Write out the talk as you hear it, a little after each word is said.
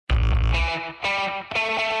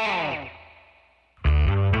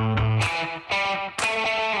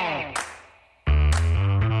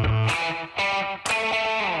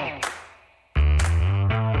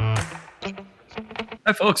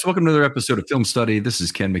folks. Welcome to another episode of Film Study. This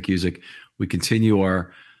is Ken McCusick. We continue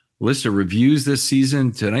our list of reviews this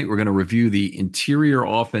season. Tonight, we're going to review the interior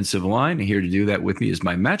offensive line. And here to do that with me is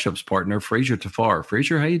my matchups partner, Fraser Tafar.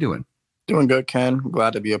 Fraser, how you doing? Doing good, Ken.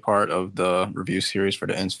 Glad to be a part of the review series for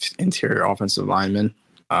the interior offensive linemen.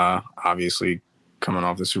 Obviously, coming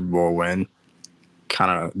off the Super Bowl win,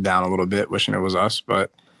 kind of down a little bit, wishing it was us.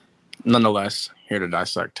 But nonetheless, here to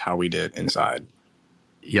dissect how we did inside.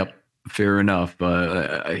 Yep. Fair enough.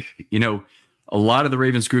 A lot of the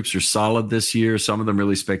Ravens groups are solid this year. Some of them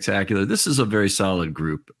really spectacular. This is a very solid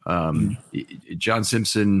group. John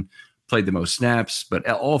Simpson played the most snaps, but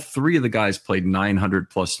all three of the guys played 900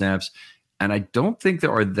 plus snaps. And I don't think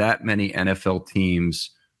there are that many NFL teams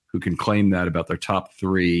who can claim that about their top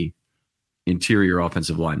three interior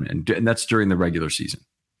offensive linemen. And that's during the regular season.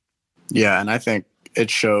 Yeah, and I think it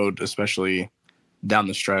showed, especially down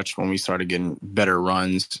the stretch when we started getting better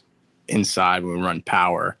runs inside when we run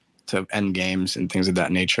power to end games and things of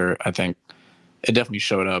that nature. I think it definitely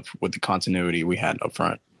showed up with the continuity we had up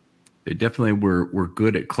front. They definitely were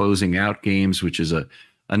good at closing out games, which is a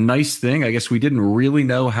nice thing. I guess we didn't really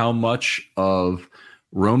know how much of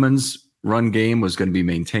Roman's run game was going to be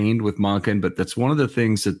maintained with Monken, but that's one of the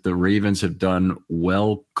things that the Ravens have done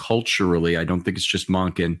well culturally. I don't think it's just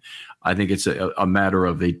Monken. I think it's a matter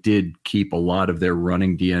of they did keep a lot of their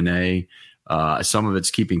running DNA. Some of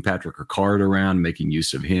it's keeping Patrick Ricard around, making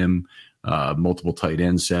use of him, multiple tight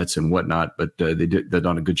end sets and whatnot. But they've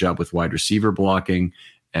done a good job with wide receiver blocking,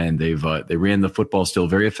 and they ran the football still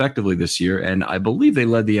very effectively this year. And I believe they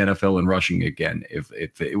led the NFL in rushing again.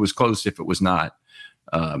 If it was close, if it was not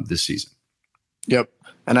this season. Yep,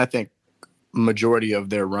 and I think majority of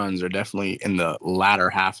their runs are definitely in the latter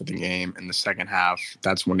half of the game. In the second half,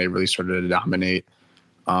 that's when they really started to dominate.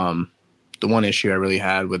 The one issue I really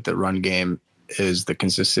had with the run game is the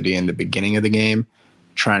consistency in the beginning of the game,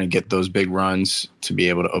 trying to get those big runs to be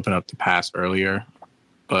able to open up the pass earlier.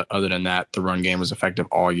 But other than that, the run game was effective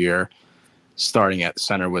all year, starting at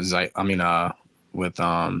center with Linderbaum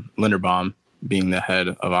being the head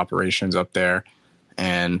of operations up there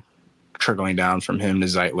and trickling down from him to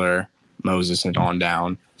Zeitler, Moses, and on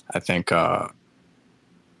down. I think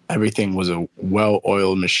everything was a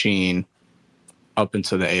well-oiled machine up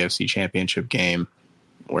into the AFC Championship game,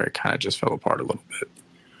 where it kind of just fell apart a little bit.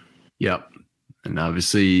 Yep. And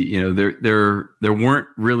obviously, there weren't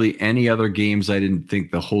really any other games, I didn't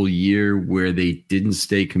think, the whole year where they didn't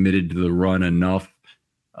stay committed to the run enough.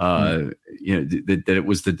 That it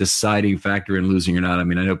was the deciding factor in losing or not. I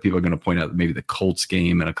mean, I know people are going to point out that maybe the Colts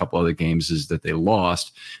game and a couple other games is that they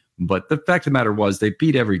lost, but the fact of the matter was they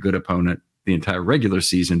beat every good opponent the entire regular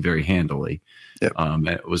season very handily. Yep.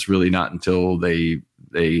 It was really not until they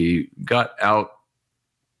got out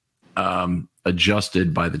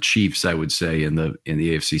adjusted by the Chiefs, I would say, in the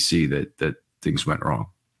AFCC that things went wrong.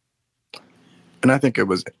 And I think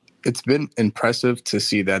it's been impressive to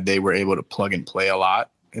see that they were able to plug and play a lot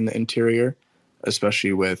in the interior,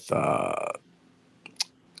 especially with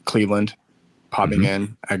Cleveland popping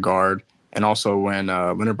in at guard. And also when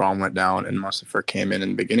Linderbaum went down and Mustipher came in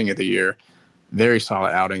the beginning of the year, very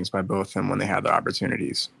solid outings by both of them when they had the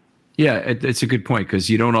opportunities. Yeah, it's a good point because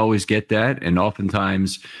you don't always get that. And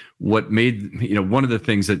oftentimes what made, one of the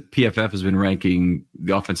things that PFF has been ranking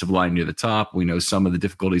the offensive line near the top. We know some of the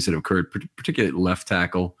difficulties that have occurred, particularly at left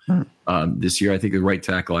tackle this year. I think the right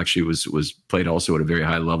tackle actually was played also at a very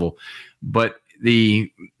high level. But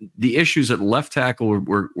the issues at left tackle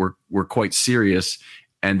were quite serious.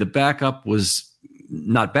 And the backup was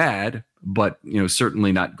not bad, but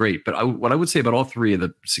certainly not great. But what I would say about all three of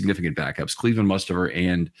the significant backups, Cleveland, Mustipher,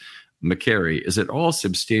 and McCary, is it all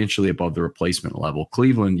substantially above the replacement level.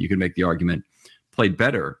 Cleveland, you can make the argument, played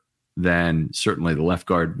better than certainly the left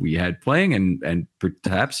guard we had playing, and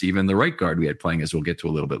perhaps even the right guard we had playing, as we'll get to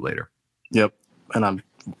a little bit later. Yep, and I'm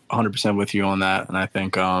 100% with you on that. And I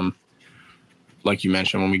think, like you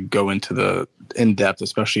mentioned, when we go into the in-depth,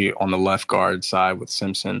 especially on the left guard side with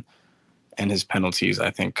Simpson and his penalties, I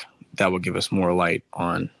think that will give us more light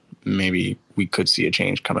on maybe we could see a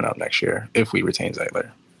change coming up next year if we retain Zeitler.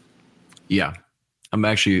 Yeah. I'm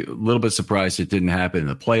actually a little bit surprised it didn't happen in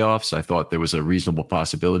the playoffs. I thought there was a reasonable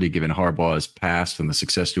possibility, given Harbaugh's past and the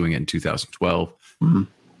success doing it in 2012,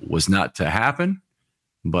 was not to happen.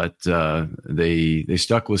 But they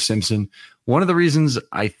stuck with Simpson. One of the reasons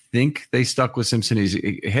I think they stuck with Simpson is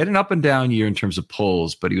he had an up and down year in terms of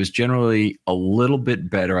pulls, but he was generally a little bit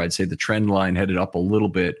better. I'd say the trend line headed up a little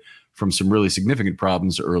bit from some really significant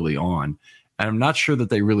problems early on. And I'm not sure that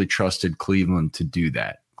they really trusted Cleveland to do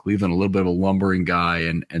that. Cleveland, a little bit of a lumbering guy.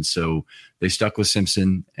 And so they stuck with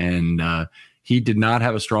Simpson. And he did not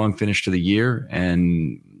have a strong finish to the year,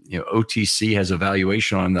 and OTC has a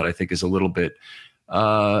valuation on him that I think is a little bit.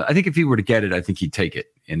 I think if he were to get it, I think he'd take it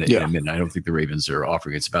in a minute. I don't think the Ravens are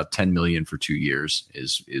offering. It's about $10 million for 2 years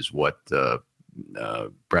is what Brad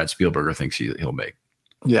Spielberger thinks he'll make.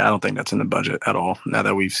 Yeah, I don't think that's in the budget at all. Now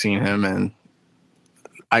that we've seen him, and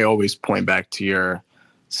I always point back to your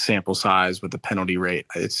sample size with the penalty rate.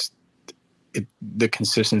 The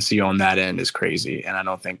consistency on that end is crazy, and I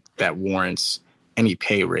don't think that warrants any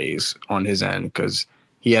pay raise on his end because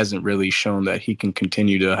he hasn't really shown that he can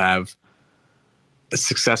continue to have a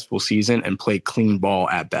successful season and play clean ball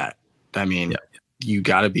at that. I mean, you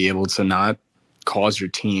got to be able to not cause your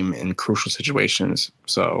team in crucial situations.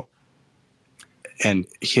 So, and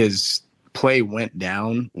his play went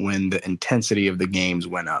down when the intensity of the games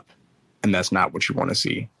went up, and that's not what you want to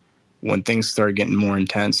see. When things started getting more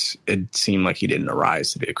intense, it seemed like he didn't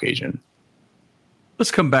arise to the occasion. Let's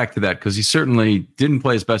come back to that because he certainly didn't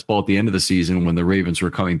play his best ball at the end of the season when the Ravens were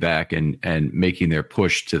coming back and making their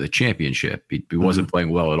push to the championship. He wasn't playing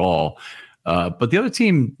well at all. But the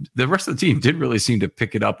rest of the team didn't really seem to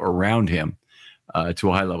pick it up around him to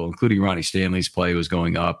a high level, including Ronnie Stanley's play was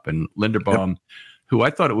going up, and Linderbaum, who I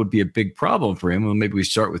thought it would be a big problem for him. Well, maybe we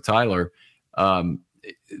start with Tyler.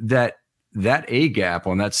 That A gap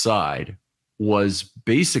on that side was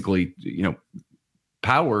basically,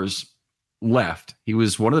 Powers left. He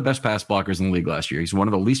was one of the best pass blockers in the league last year. He's one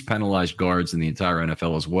of the least penalized guards in the entire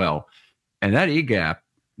NFL as well. And that A gap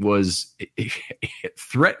was it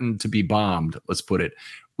threatened to be bombed, let's put it,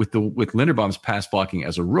 with Linderbaum's pass blocking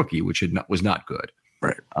as a rookie, which was not good.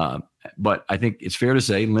 Right. But I think it's fair to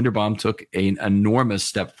say Linderbaum took an enormous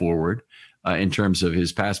step forward in terms of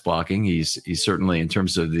his pass blocking. He's certainly, in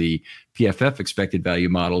terms of the PFF expected value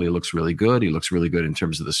model, he looks really good. He looks really good in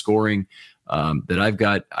terms of the scoring that I've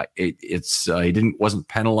got. He wasn't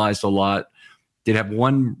penalized a lot. Did have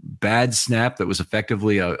one bad snap that was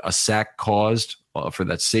effectively a sack caused for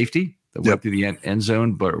that safety that went through the end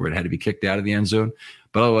zone, but it had to be kicked out of the end zone.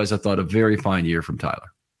 But otherwise, I thought a very fine year from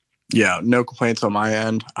Tyler. Yeah, no complaints on my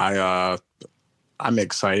end. I'm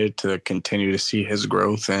excited to continue to see his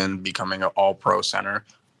growth and becoming an all-pro center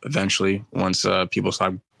eventually once people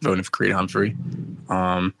stop voting for Creed Humphrey.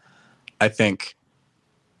 I think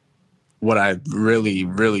what I really,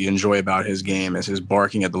 really enjoy about his game is his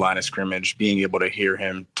barking at the line of scrimmage, being able to hear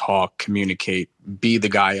him talk, communicate, be the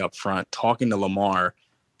guy up front, talking to Lamar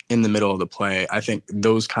in the middle of the play. I think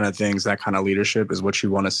those kind of things, that kind of leadership is what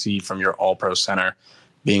you want to see from your all-pro center,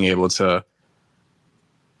 being able to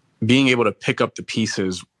pick up the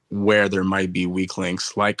pieces where there might be weak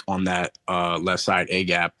links, like on that left side A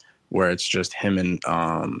gap where it's just him and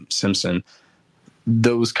Simpson.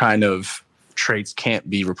 Those kind of traits can't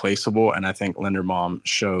be replaceable, and I think Linderbaum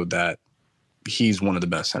showed that he's one of the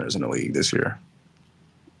best centers in the league this year.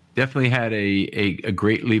 Definitely had a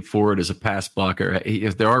great leap forward as a pass blocker.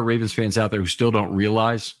 If there are Ravens fans out there who still don't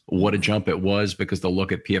realize what a jump it was because they'll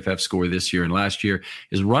look at PFF score this year and last year,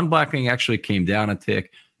 his run blocking actually came down a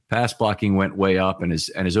tick. Pass blocking went way up, and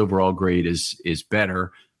his overall grade is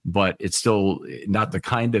better, but it's still not the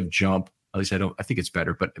kind of jump. At least I think it's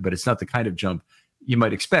better, but it's not the kind of jump you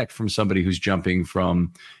might expect from somebody who's jumping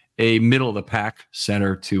from a middle of the pack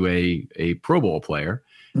center to a Pro Bowl player.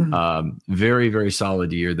 Mm-hmm. Very, very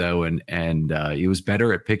solid year though, and he was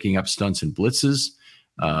better at picking up stunts and blitzes.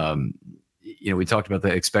 We talked about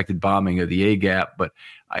the expected bombing of the A gap, but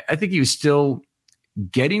I think he was still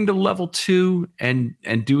getting to level 2 and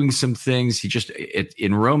doing some things. He just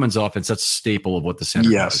in Roman's offense, that's a staple of what the center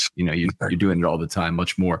does. You're doing it all the time,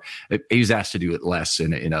 much more. He was asked to do it less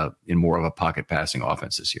in more of a pocket passing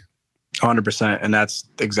offense this year. 100%, and that's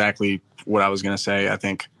exactly what I was going to say. I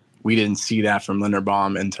think we didn't see that from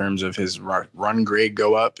Linderbaum in terms of his run grade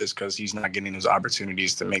go up, is because he's not getting those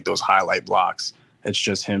opportunities to make those highlight blocks. It's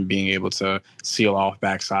just him being able to seal off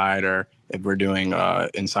backside, or if we're doing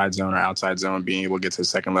inside zone or outside zone, being able to get to the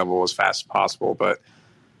second level as fast as possible. But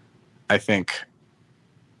I think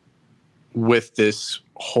with this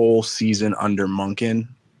whole season under Monken,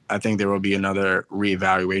 I think there will be another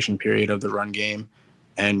reevaluation period of the run game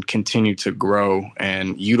and continue to grow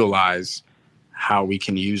and utilize how we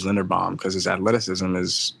can use Linderbaum, because his athleticism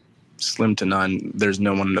is slim to none. There's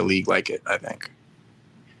no one in the league like it, I think.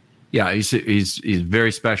 Yeah, he's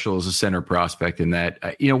very special as a center prospect in that.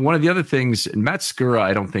 One of the other things, and Matt Skura,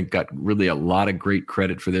 I don't think got really a lot of great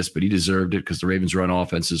credit for this, but he deserved it because the Ravens' run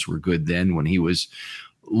offenses were good then when he was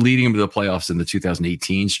leading them to the playoffs in the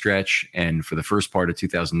 2018 stretch. And for the first part of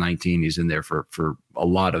 2019, he's in there for a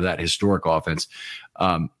lot of that historic offense.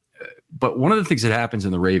 But one of the things that happens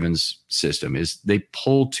in the Ravens system is they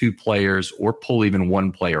pull 2 players or pull even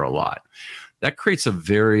one player a lot. that creates a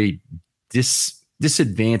very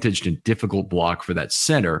disadvantaged and difficult block for that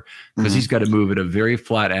center because he's got to move at a very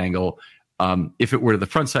flat angle. If it were to the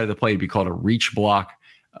front side of the plate, it'd be called a reach block.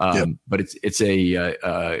 But it's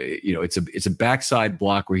a backside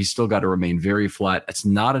block where he's still got to remain very flat. It's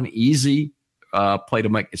not an easy play to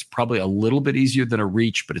make. It's probably a little bit easier than a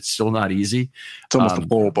reach, but it's still not easy. It's almost a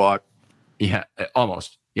full block. Yeah,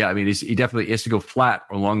 almost. Yeah, I mean, he definitely has to go flat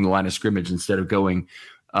along the line of scrimmage instead of going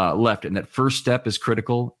left. And that first step is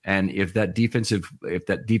critical. And if that defensive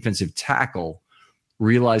tackle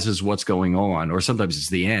realizes what's going on, or sometimes it's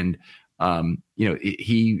the end,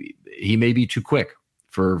 he may be too quick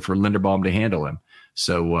for Linderbaum to handle him.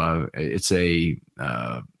 So it's a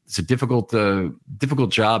difficult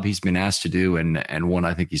job he's been asked to do, and one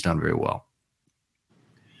I think he's done very well.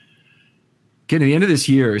 Getting to the end of this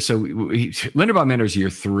year, so Linderbaum enters year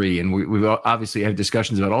 3, and we've obviously had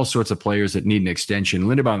discussions about all sorts of players that need an extension.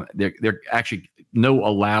 Linderbaum, they're actually no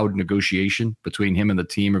allowed negotiation between him and the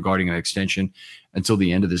team regarding an extension until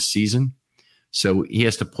the end of this season. So he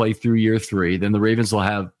has to play through year 3. Then the Ravens will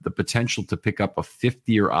have the potential to pick up a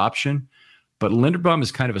 5th-year option. But Linderbaum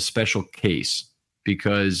is kind of a special case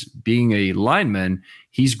because being a lineman,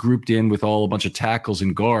 he's grouped in with a bunch of tackles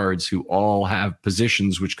and guards who all have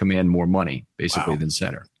positions which command more money, basically, than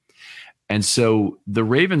center. And so the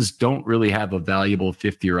Ravens don't really have a valuable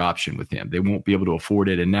 5th-year option with him. They won't be able to afford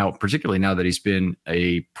it. And now, particularly now that he's been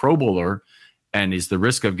a Pro Bowler and is the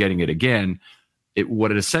risk of getting it again,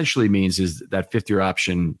 what it essentially means is that 5th-year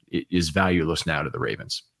option is valueless now to the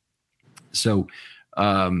Ravens. So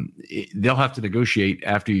they'll have to negotiate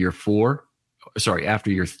after year 3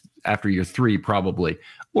 probably,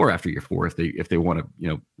 or after year 4 if they want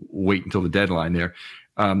to wait until the deadline there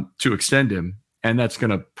to extend him, and that's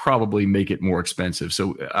going to probably make it more expensive.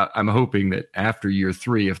 So I'm hoping that after year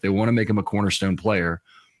 3, if they want to make him a cornerstone player,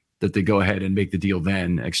 that they go ahead and make the deal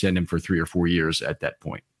then, extend him for 3 or 4 years at that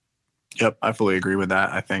point. Yep, I fully agree with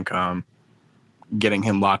that. I think getting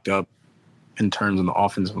him locked up in terms of the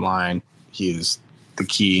offensive line, he is the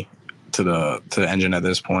key to the engine at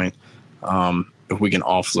this point. If we can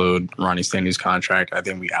offload Ronnie Stanley's contract, I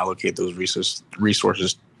think we allocate those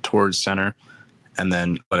resources towards center and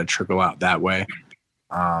then let it trickle out that way.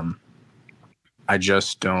 I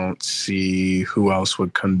just don't see who else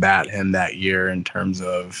would combat him that year in terms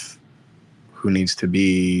of who needs to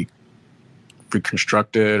be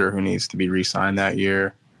reconstructed or who needs to be re-signed that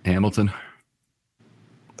year. Hamilton.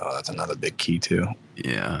 Oh, that's another big key too.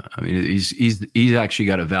 Yeah, I mean he's actually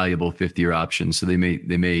got a valuable 5th-year option, so they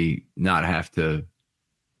may not have to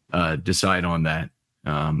decide on that.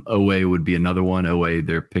 Owe would be another one. Owe,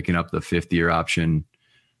 they're picking up the 5th-year option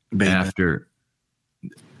after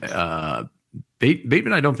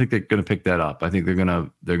Bateman. I don't think they're going to pick that up. I think they're gonna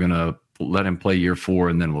let him play year 4,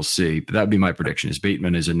 and then we'll see. But that would be my prediction: is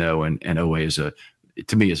Bateman is a no, and Owe is to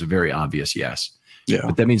me is a very obvious yes. Yeah.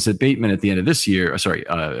 But that means that Bateman at the end of this year, Owe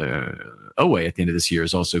at the end of this year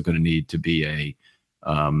is also going to need to be a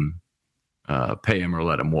pay him or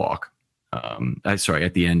let him walk.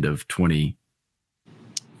 At the end of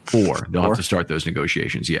 24, they'll have to start those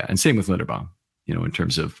negotiations. Yeah, and same with Linderbaum. In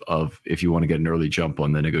terms of if you want to get an early jump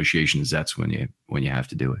on the negotiations, that's when you have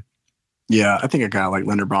to do it. Yeah, I think a guy like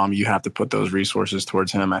Linderbaum, you have to put those resources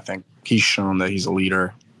towards him. I think he's shown that he's a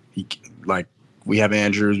leader. We have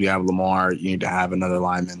Andrews, we have Lamar. You need to have another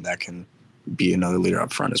lineman that can be another leader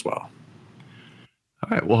up front as well. All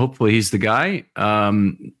right. Well, hopefully he's the guy.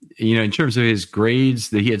 In terms of his grades,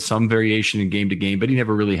 that he had some variation in game to game, but he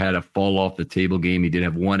never really had a fall off the table game. He did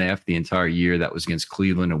have 1 F the entire year. That was against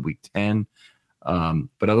Cleveland in week 10.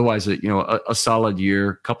 But otherwise, a solid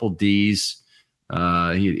year, couple Ds.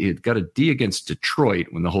 He had got a D against Detroit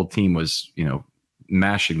when the whole team was,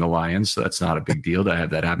 mashing the Lions. So that's not a big deal to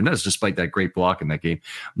have that happen. That's despite that great block in that game.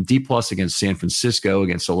 D+ against San Francisco,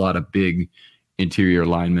 against a lot of big interior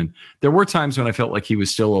linemen. There were times when I felt like he was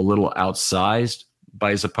still a little outsized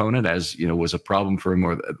by his opponent, as was a problem for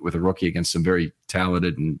him with a rookie against some very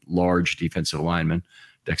talented and large defensive linemen,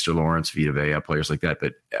 Dexter Lawrence, Vita Vea, players like that.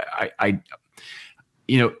 But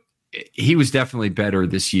he was definitely better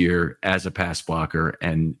this year as a pass blocker,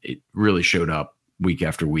 and it really showed up week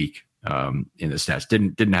after week in the stats.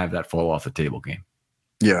 Didn't have that fall off the table game.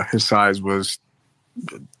 Yeah, his size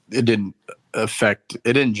it didn't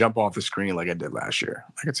jump off the screen like it did last year.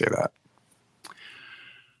 I could say that.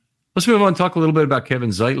 Let's move on and talk a little bit about Kevin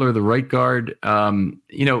Zeitler, the right guard. Zeitler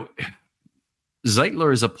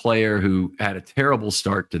is a player who had a terrible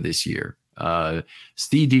start to this year.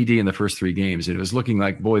 CDD in the first 3 games. And it was looking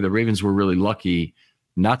like, boy, the Ravens were really lucky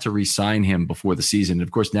not to re-sign him before the season. And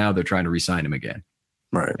of course, now they're trying to re-sign him again.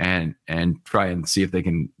 Right. and try and see if they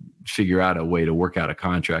can figure out a way to work out a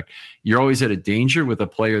contract. You're always at a danger with a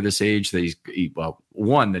player this age that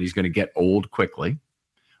one, that he's going to get old quickly,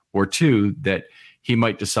 or two, that he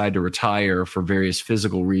might decide to retire for various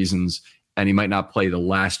physical reasons, and he might not play the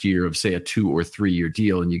last year of, say, a 2 or 3 year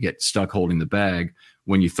deal, and you get stuck holding the bag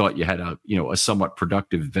when you thought you had a somewhat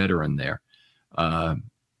productive veteran there.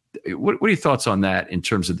 What are your thoughts on that in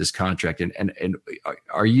terms of this contract? And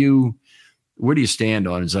where do you stand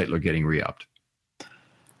on Zeitler getting re-upped?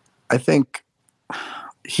 I think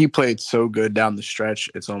he played so good down the stretch.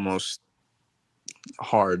 It's almost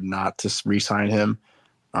hard not to re-sign him.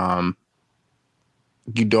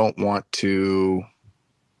 You don't want to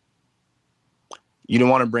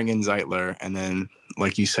bring in Zeitler, and then,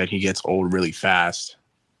 like you said, he gets old really fast,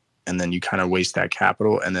 and then you kind of waste that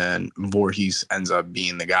capital, and then Voorhees ends up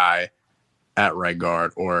being the guy at right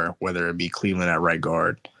guard, or whether it be Cleveland at right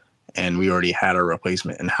guard, and we already had a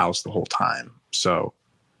replacement in-house the whole time. So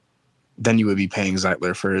then you would be paying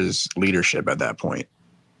Zeitler for his leadership at that point,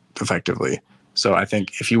 effectively. So I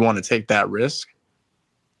think if you want to take that risk,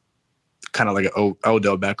 kind of like an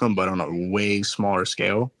Odell Beckham, but on a way smaller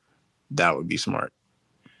scale, that would be smart.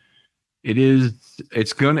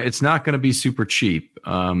 It's not going to be super cheap.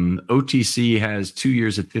 OTC has 2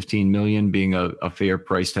 years at $15 million being a fair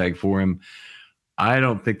price tag for him. I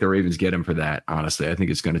don't think the Ravens get him for that, honestly. I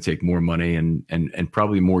think it's going to take more money and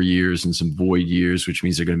probably more years and some void years, which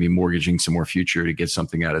means they're going to be mortgaging some more future to get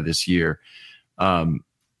something out of this year.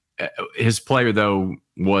 His player, though,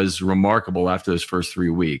 was remarkable after those first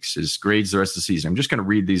 3 weeks. His grades the rest of the season, I'm just going to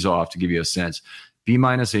read these off to give you a sense. B-,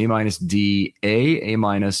 A-, D, A-, A-,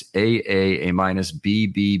 A-, B,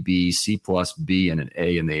 B, B, C+, B, and an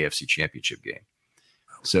A in the AFC Championship game.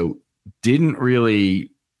 So didn't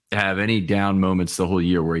really have any down moments the whole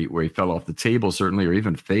year where he fell off the table, certainly, or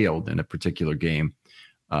even failed in a particular game,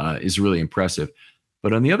 is really impressive.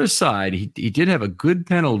 But on the other side, he did have a good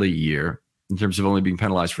penalty year in terms of only being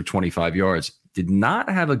penalized for 25 yards. Did not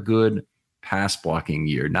have a good pass blocking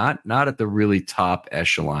year, not at the really top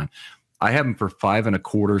echelon. I have him for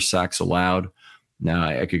 5.25 sacks allowed. Now,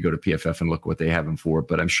 I could go to PFF and look what they have him for,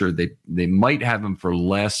 but I'm sure they might have him for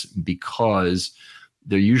less because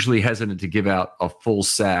they're usually hesitant to give out a full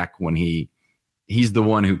sack when he's the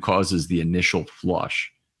one who causes the initial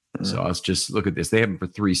flush. Mm-hmm. So let's just look at this. They have him for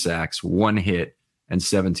 3 sacks, 1 hit, and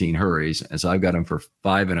 17 hurries. And so I've got him for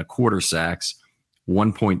 5.25 sacks,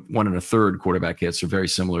 1 1/3 quarterback hits, so very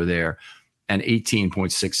similar there, and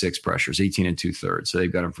 18.66 pressures, 18 2/3. So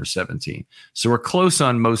they've got him for 17. So we're close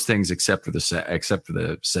on most things except for the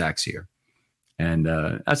sacks here, and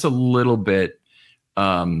that's a little bit.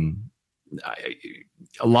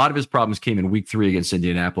 A lot of his problems came in week 3 against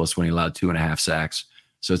Indianapolis when he allowed 2.5 sacks.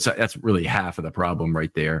 So that's really half of the problem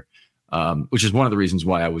right there, which is one of the reasons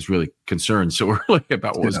why I was really concerned so early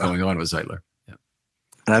about what was going on with Zeitler. Yeah.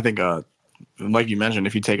 And I think, like you mentioned,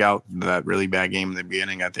 if you take out that really bad game in the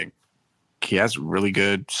beginning, I think he has a really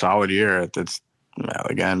good, solid year. That's,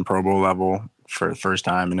 again, Pro Bowl level for the first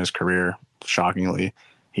time in his career, shockingly.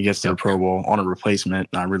 He gets to the Pro Bowl on a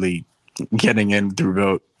replacement, not really getting in through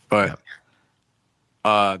vote. But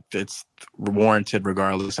it's warranted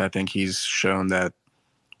regardless. I think he's shown that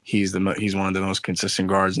he's one of the most consistent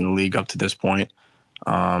guards in the league up to this point.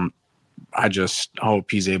 I just hope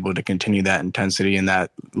he's able to continue that intensity and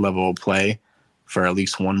that level of play for at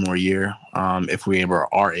least one more year if we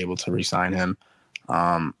are able to re-sign him.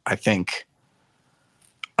 I think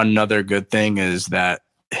another good thing is that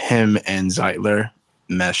him and Zeitler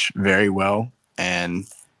mesh very well, and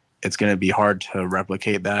it's going to be hard to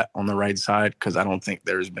replicate that on the right side because I don't think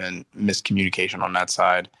there's been miscommunication on that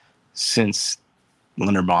side since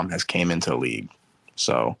Linderbaum has came into the league.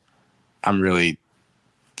 So I'm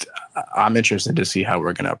interested to see how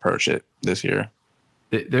we're going to approach it this year.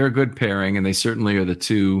 They're a good pairing, and they certainly are the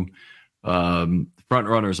two front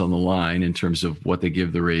runners on the line in terms of what they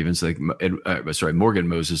give the Ravens. Morgan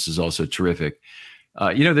Moses is also terrific.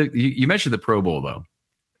 You mentioned the Pro Bowl, though.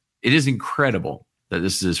 It is incredible that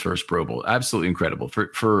this is his first Pro Bowl. Absolutely incredible.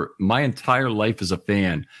 For my entire life as a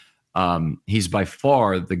fan, he's by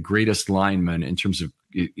far the greatest lineman in terms of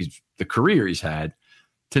the career he's had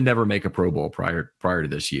to never make a Pro Bowl prior to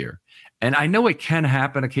this year. And I know it can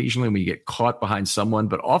happen occasionally when you get caught behind someone,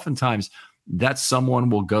 but oftentimes that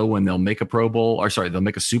someone will go and they'll make a Pro Bowl, they'll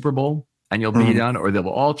make a Super Bowl, and you'll be done, or there'll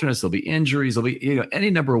be alternates, there'll be injuries, there'll be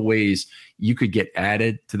any number of ways you could get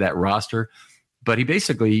added to that roster. But he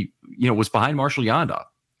basically, was behind Marshall Yanda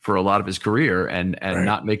for a lot of his career and right.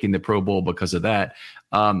 Not making the Pro Bowl because of that.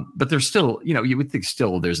 But there's still, you would think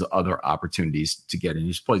still there's other opportunities to get in.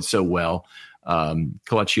 He's played so well.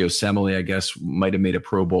 Kelechi Osemele, I guess, might have made a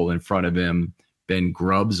Pro Bowl in front of him. Ben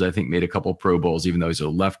Grubbs, I think, made a couple of Pro Bowls, even though he's a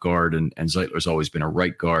left guard, and Zeitler's always been a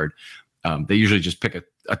right guard. They usually just pick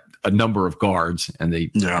a number of guards and they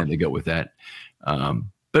go with that.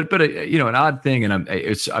 But an odd thing, and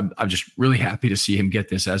I'm just really happy to see him get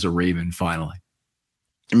this as a Raven finally.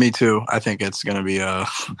 Me too. I think it's going to be a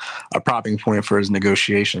propping point for his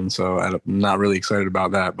negotiation. So I'm not really excited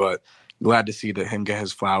about that, but glad to see that him get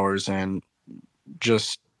his flowers, and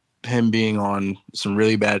just him being on some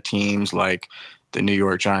really bad teams like the New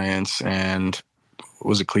York Giants, and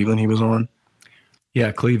was it Cleveland he was on?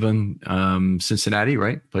 Yeah, Cleveland, Cincinnati,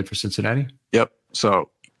 right? Played for Cincinnati. Yep. So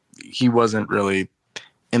he wasn't really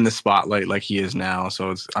in the spotlight like he is now.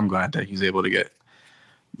 So I'm glad that he's able to get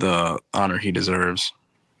the honor he deserves.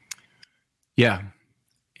 Yeah.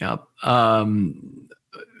 Yep.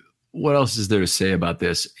 What else is there to say about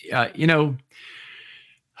this? Are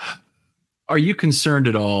you concerned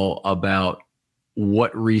at all about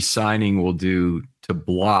what re-signing will do to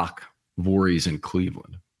block Voorhees in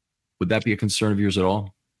Cleveland? Would that be a concern of yours at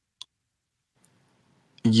all?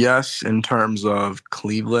 Yes, in terms of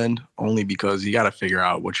Cleveland, only because you got to figure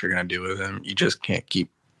out what you're going to do with him. You just can't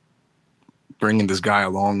keep bringing this guy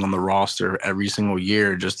along on the roster every single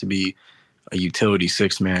year just to be a utility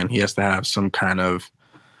six man. He has to have some kind of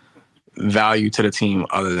value to the team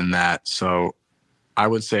other than that. So I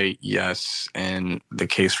would say yes. In the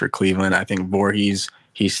case for Cleveland, I think Voorhees,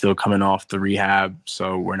 he's still coming off the rehab,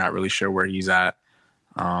 so we're not really sure where he's at.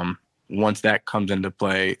 Once that comes into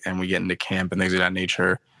play and we get into camp and things of that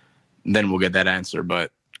nature, then we'll get that answer.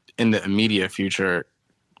 But in the immediate future,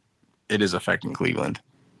 it is affecting Cleveland.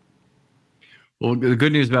 Well, the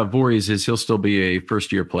good news about Voorhees is he'll still be a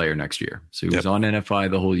first-year player next year. So he was on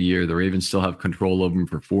NFI the whole year. The Ravens still have control over him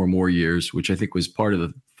for 4 more years, which I think was part of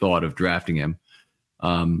the thought of drafting him.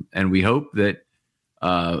 And we hope that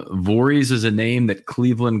Voorhees is a name that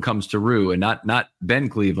Cleveland comes to rue, and not Ben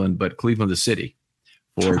Cleveland, but Cleveland the city,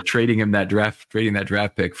 for trading that draft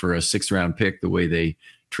pick for a 6th round pick, the way they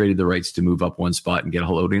traded the rights to move up one spot and get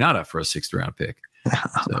Haloti Ngata for a 6th round pick.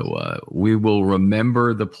 So we will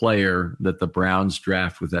remember the player that the Browns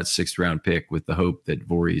draft with that 6th round pick, with the hope that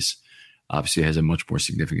Voorhees obviously has a much more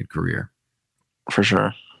significant career. For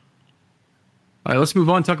sure. All right, let's move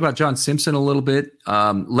on. Talk about John Simpson a little bit.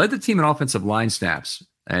 Led the team in offensive line snaps.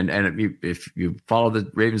 And if you follow the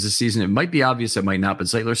Ravens this season, it might be obvious, it might not, but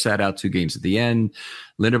Zeitler sat out 2 games at the end.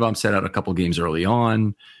 Linderbaum sat out a couple games early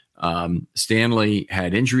on. Stanley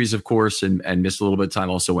had injuries, of course, and missed a little bit of time,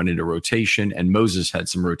 also went into rotation, and Moses had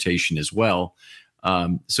some rotation as well.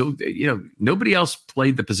 So nobody else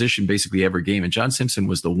played the position basically every game. And John Simpson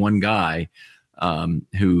was the one guy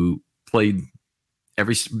who played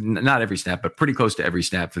not every snap, but pretty close to every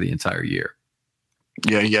snap for the entire year.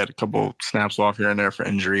 Yeah, he had a couple snaps off here and there for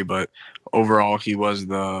injury, but overall he was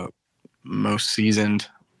the most seasoned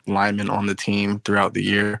lineman on the team throughout the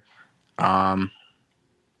year. I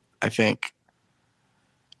think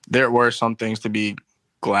there were some things to be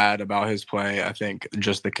glad about his play. I think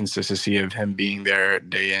just the consistency of him being there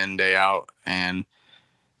day in, day out, and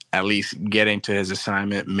at least getting to his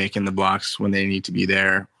assignment, making the blocks when they need to be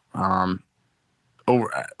there.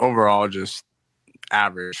 Overall, just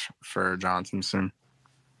average for John Simpson.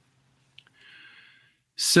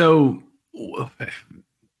 So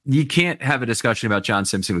you can't have a discussion about John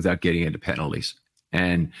Simpson without getting into penalties.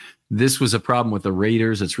 And this was a problem with the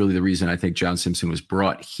Raiders. That's really the reason I think John Simpson was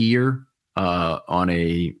brought here on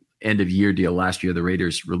a end of year deal last year. The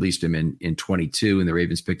Raiders released him in 22, and the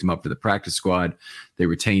Ravens picked him up for the practice squad. They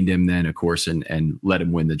retained him then, of course, and let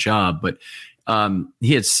him win the job. But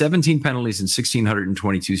he had 17 penalties and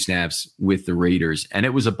 1,622 snaps with the Raiders, and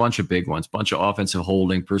it was a bunch of big ones, bunch of offensive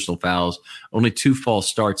holding, personal fouls, only 2 false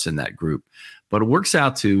starts in that group. But it works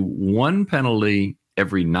out to 1 penalty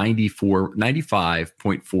every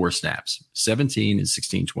 95.4 snaps, 17 and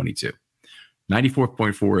 1622.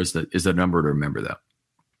 94.4 is the number to remember, though.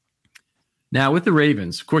 Now, with the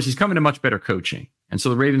Ravens, of course, he's coming to much better coaching. And so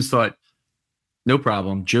the Ravens thought, no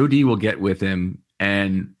problem. Joe D will get with him,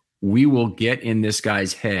 and we will get in this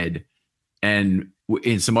guy's head and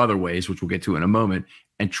in some other ways, which we'll get to in a moment,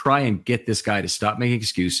 and try and get this guy to stop making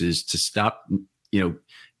excuses, to stop,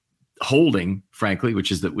 holding, frankly,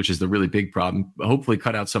 which is the really big problem. Hopefully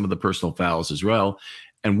cut out some of the personal fouls as well.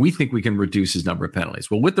 And we think we can reduce his number of penalties.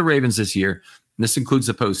 Well, with the Ravens this year, and this includes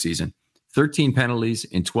the postseason, 13 penalties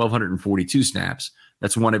in 1,242 snaps.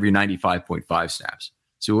 That's 1 every 95.5 snaps.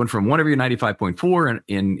 So we went from 1 every 95.4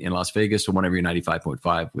 in Las Vegas to 1 every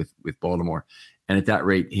 95.5 with Baltimore. And at that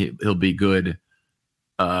rate, he'll be good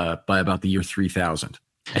by about the year 3000.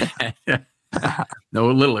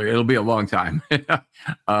 No, literally, it'll be a long time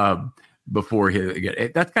before he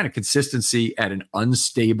get that kind of consistency at an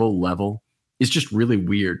unstable level is just really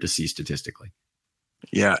weird to see statistically.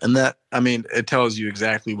 Yeah, and that, I mean, it tells you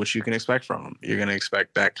exactly what you can expect from him. You're going to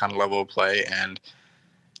expect that kind of level of play, and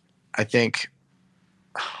I think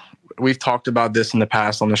we've talked about this in the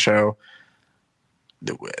past on the show.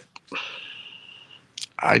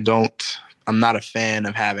 I'm not a fan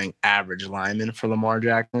of having average linemen for Lamar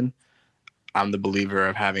Jackson. I'm the believer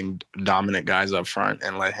of having dominant guys up front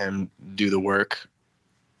and let him do the work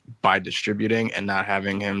by distributing and not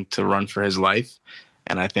having him to run for his life.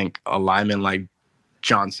 And I think a lineman like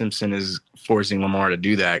John Simpson is forcing Lamar to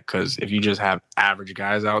do that, because if you just have average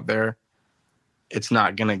guys out there, it's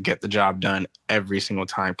not going to get the job done every single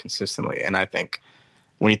time consistently. And I think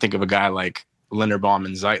when you think of a guy like Linderbaum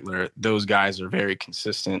and Zeitler, those guys are very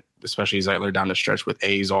consistent, especially Zeitler down the stretch with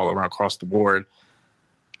A's all around across the board.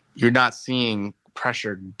 You're not seeing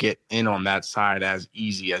pressure get in on that side as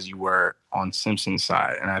easy as you were on Simpson's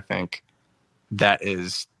side. And I think that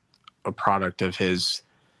is a product of his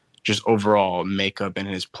just overall makeup and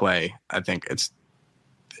his play. I think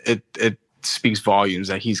it speaks volumes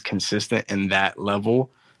that he's consistent in that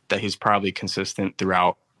level, that he's probably consistent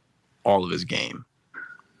throughout all of his game.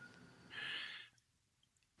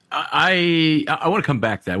 I want to come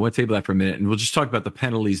back to that. I want to table that for a minute, and we'll just talk about the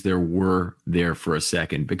penalties there were there for a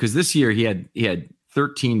second, because this year he had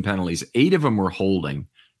 13 penalties. 8 of them were holding,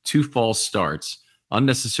 2 false starts,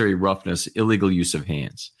 unnecessary roughness, illegal use of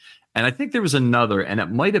hands. And I think there was another, and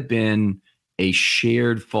it might have been a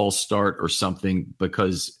shared false start or something,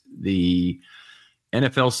 because the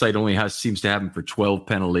NFL site only seems to have him for 12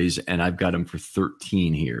 penalties, and I've got him for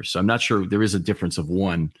 13 here. So I'm not sure. There is a difference of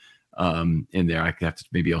 1 in there. I have to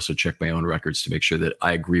maybe also check my own records to make sure that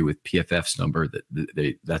I agree with PFF's number,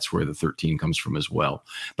 that that's where the 13 comes from as well.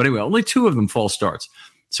 But anyway, only 2 of them false starts.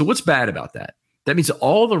 So what's bad about that? That means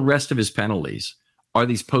all the rest of his penalties are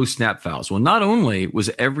these post-snap fouls. Well, not only was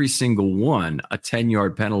every single one a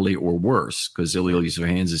 10-yard penalty or worse, because illegal use of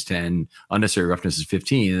hands is 10, unnecessary roughness is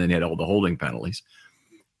 15, and then he had all the holding penalties.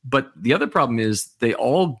 But the other problem is they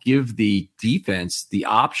all give the defense the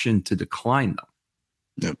option to decline them.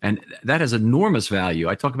 Yep. And that has enormous value.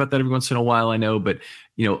 I talk about that every once in a while, I know, but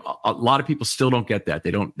a lot of people still don't get that.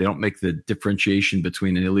 They don't make the differentiation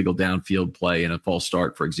between an illegal downfield play and a false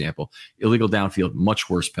start, for example. Illegal downfield, much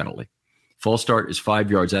worse penalty. False start is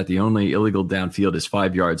 5 yards at the only. Illegal downfield is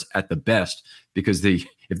 5 yards at the best, because if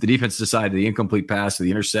the defense decided the incomplete pass or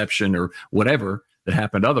the interception or whatever that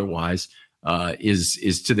happened otherwise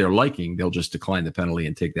is to their liking, they'll just decline the penalty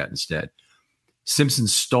and take that instead. Simpson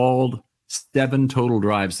stalled 7 total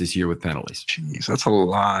drives this year with penalties. Jeez, that's a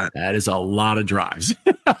lot. That is a lot of drives.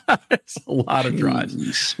 It's a lot of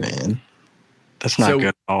drives, man. That's not good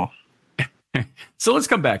at all. So let's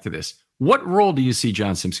come back to this. What role do you see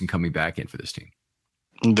John Simpson coming back in for this team?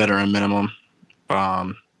 Veteran minimum.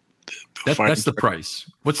 That's the price.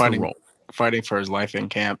 What's the role? Fighting for his life in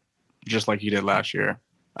camp, just like he did last year.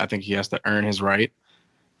 I think he has to earn his right.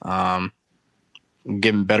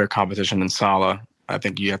 Give him better competition than Saleh. I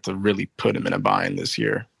think you have to really put him in a bind this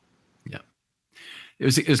year. Yeah. It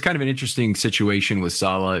was kind of an interesting situation with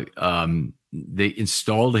Saleh. They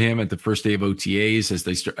installed him at the first day of OTAs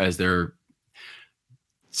as their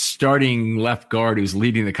starting left guard who's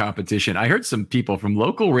leading the competition. I heard some people from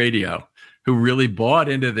local radio who really bought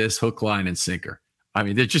into this hook, line, and sinker. I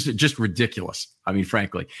mean, they're just ridiculous. I mean,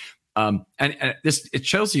 frankly. And it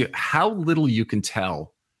shows you how little you can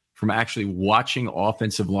tell from actually watching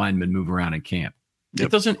offensive linemen move around in camp.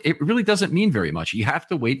 Yep. It really doesn't mean very much. You have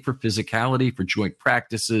to wait for physicality, for joint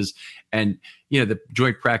practices, and the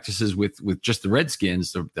joint practices with just the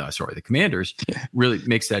Redskins, the Commanders, really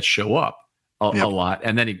makes that show up a lot.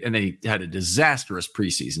 And then he had a disastrous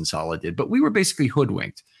preseason, Saleh did. But we were basically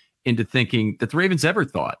hoodwinked into thinking that the Ravens ever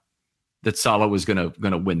thought that Saleh was going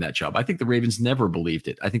to win that job. I think the Ravens never believed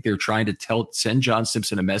it. I think they were trying to send John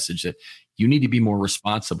Simpson a message that you need to be more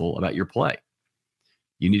responsible about your play.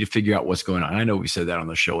 You need to figure out what's going on. I know we said that on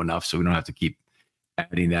the show enough, so we don't have to keep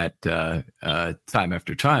adding that time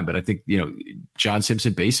after time. But I think, John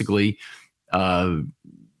Simpson basically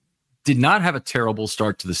did not have a terrible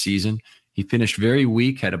start to the season. He finished very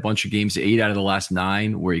weak, had a bunch of games, 8 out of the last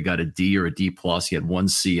 9, where he got a D or a D+. He had 1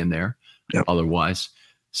 C in there otherwise.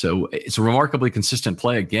 So it's a remarkably consistent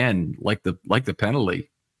play. Again, like the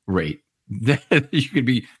penalty rate, you could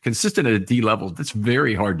be consistent at a D level. That's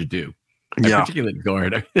very hard to do. Particularly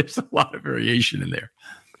guard. There's a lot of variation in there.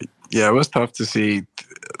 Yeah, it was tough to see.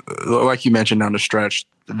 Like you mentioned down the stretch,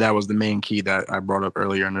 that was the main key that I brought up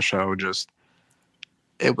earlier in the show. Just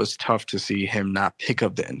it was tough to see him not pick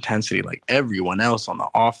up the intensity like everyone else on the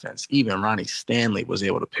offense. Even Ronnie Stanley was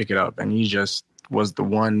able to pick it up, and he just was the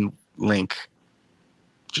one link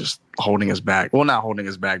just holding us back. Well, not holding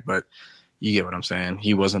us back, but you get what I'm saying.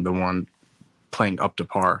 He wasn't the one playing up to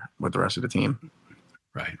par with the rest of the team.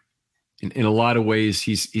 Right. In a lot of ways,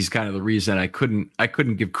 he's kind of the reason I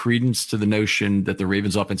couldn't give credence to the notion that the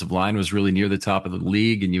Ravens offensive line was really near the top of the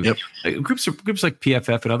league. And groups like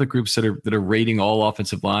PFF and other groups that are rating all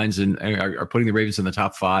offensive lines and are putting the Ravens in the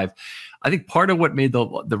top 5. I think part of what made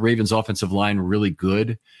the Ravens offensive line really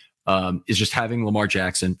good is just having Lamar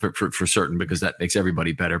Jackson for certain, because that makes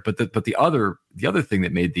everybody better. But the other thing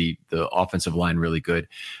that made the offensive line really good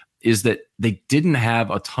is that they didn't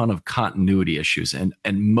have a ton of continuity issues, and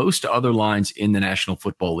most other lines in the National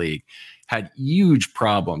Football League had huge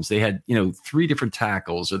problems. They had 3 different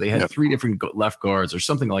tackles, or they had 3 different left guards, or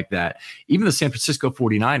something like that. Even the San Francisco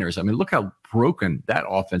 49ers, I mean, look how broken that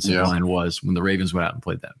offensive line was when the Ravens went out and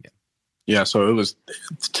played that game. Yeah, so it was,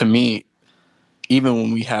 to me, even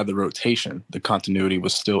when we had the rotation, the continuity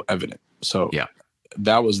was still evident. So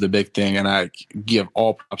that was the big thing, and I give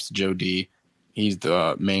all props to Joe D. He's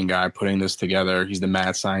the main guy putting this together. He's the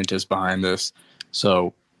mad scientist behind this.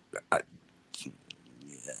 So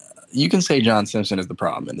you can say John Simpson is the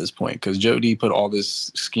problem at this point, because Joe D put all this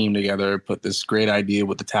scheme together, put this great idea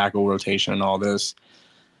with the tackle rotation and all this.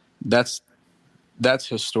 That's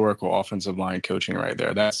historical offensive line coaching right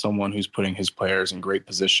there. That's someone who's putting his players in great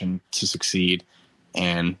position to succeed.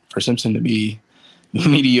 And for Simpson to be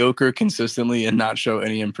mediocre consistently and not show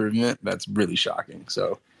any improvement, that's really shocking.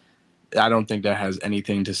 So I don't think that has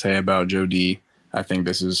anything to say about Joe D. I think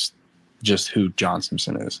this is just who John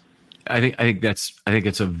Simpson is. I think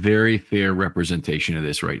it's a very fair representation of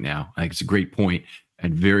this right now. I think it's a great point,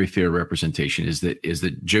 and very fair representation is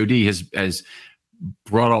that Joe D has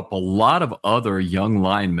brought up a lot of other young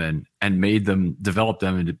linemen and made them develop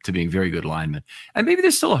them into being very good linemen. And maybe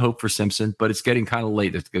there's still a hope for Simpson, but it's getting kind of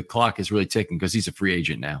late. The clock is really ticking because he's a free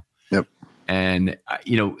agent now. Yep. And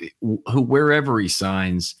wherever he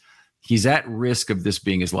signs, he's at risk of this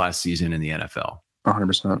being his last season in the NFL.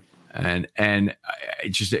 100%. And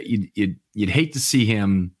just you'd hate to see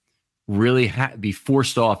him really be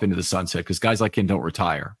forced off into the sunset, because guys like him don't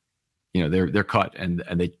retire. They're cut and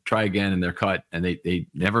they try again and they're cut and they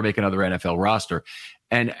never make another NFL roster.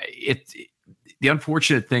 And the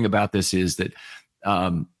unfortunate thing about this is that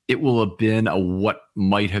it will have been a what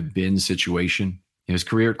might have been situation. His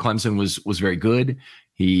career at Clemson was very good.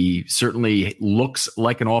 He certainly looks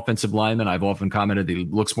like an offensive lineman. I've often commented that he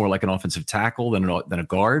looks more like an offensive tackle than a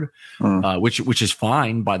guard, which is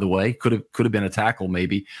fine, by the way. Could have been a tackle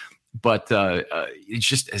maybe, but it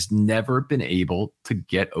just has never been able to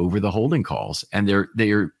get over the holding calls, and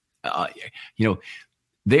they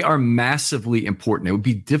are massively important. It would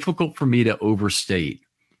be difficult for me to overstate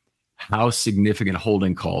how significant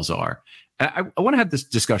holding calls are. I want to have this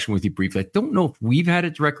discussion with you briefly. I don't know if we've had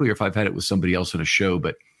it directly or if I've had it with somebody else on a show,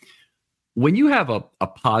 but when you have a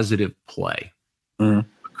positive play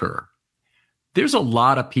occur, there's a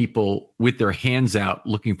lot of people with their hands out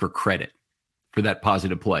looking for credit for that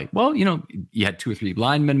positive play. Well, you had 2 or 3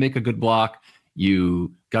 linemen make a good block.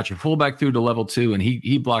 You got your fullback through to level 2, and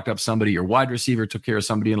he blocked up somebody. Your wide receiver took care of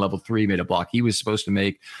somebody in level 3, made a block he was supposed to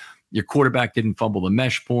make. Your quarterback didn't fumble the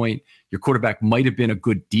mesh point. Your quarterback might have been a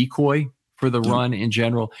good decoy for the run in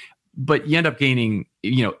general, but you end up gaining,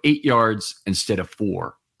 8 yards instead of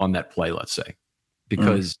 4 on that play, let's say,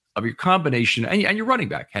 because of your combination, and your running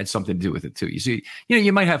back had something to do with it too. You see,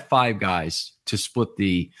 you might have 5 guys to split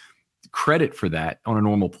the credit for that on a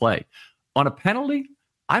normal play. On a penalty,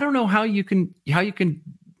 I don't know how you can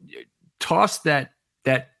toss that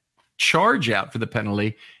charge out for the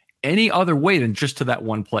penalty any other way than just to that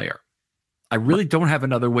one player. I really don't have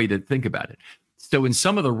another way to think about it. So in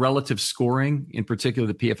some of the relative scoring, in particular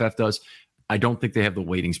the PFF does, I don't think they have the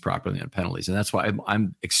weightings properly on penalties. And that's why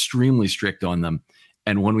I'm extremely strict on them.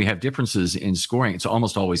 And when we have differences in scoring, it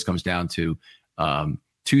almost always comes down to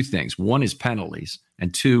 2 things. One is penalties,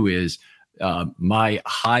 and 2 is my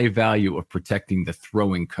high value of protecting the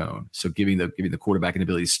throwing cone. So giving the quarterback an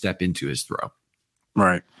ability to step into his throw.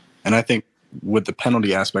 Right. And I think with the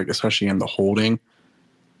penalty aspect, especially in the holding,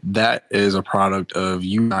 that is a product of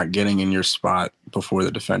you not getting in your spot before the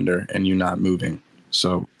defender and you not moving.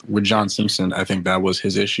 So with John Simpson, I think that was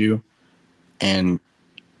his issue. And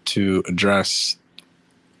to address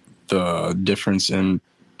the difference in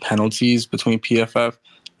penalties between PFF,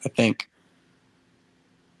 I think.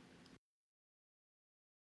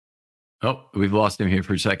 Oh, we've lost him here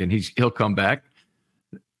for a second. He'll come back.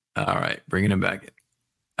 All right, bringing him back in.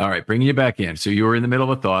 All right, bringing you back in. So you were in the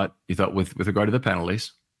middle of a thought. You thought with regard to the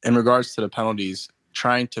penalties. In regards to the penalties,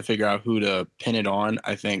 trying to figure out who to pin it on,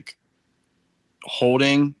 I think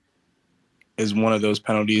holding is one of those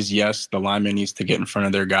penalties. Yes, the lineman needs to get in front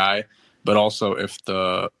of their guy, but also if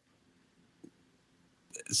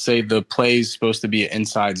say the play is supposed to be an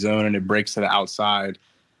inside zone and it breaks to the outside,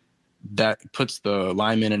 that puts the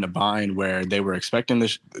lineman in a bind where they were expecting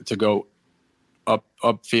this to go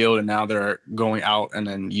upfield and now they're going out, and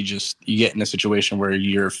then you get in a situation where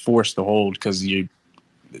you're forced to hold because it's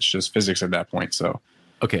just physics at that point. So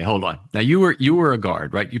okay, hold on. Now you were a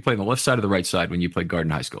guard, right? You played on the left side or the right side when you played guard in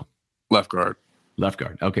high school? Left guard. Left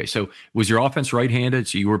guard. Okay, so was your offense right-handed?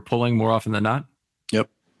 So you were pulling more often than not? Yep.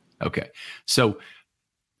 Okay, so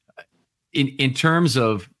in terms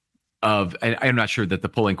of and I'm not sure that the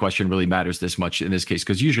pulling question really matters this much in this case,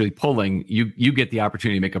 because usually pulling, you get the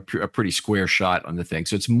opportunity to make a pretty square shot on the thing.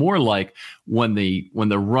 So it's more like when the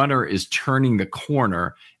runner is turning the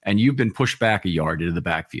corner and you've been pushed back a yard into the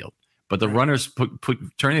backfield, but the runner's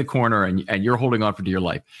turning the corner and you're holding on for dear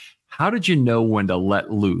life. How did you know when to let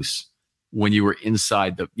loose when you were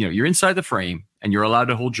inside you're inside the frame and you're allowed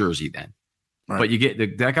to hold jersey then? Right. But you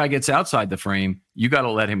get that guy gets outside the frame, you got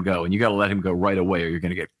to let him go, and you got to let him go right away, or you're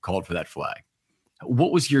going to get called for that flag.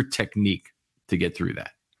 What was your technique to get through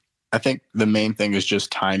that? I think the main thing is just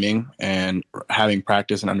timing and having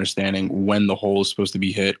practice and understanding when the hole is supposed to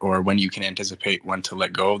be hit or when you can anticipate when to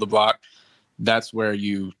let go of the block. That's where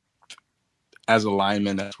as a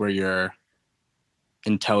lineman, that's where your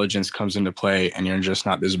intelligence comes into play, and you're just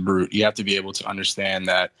not this brute. You have to be able to understand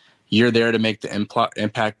that you're there to make the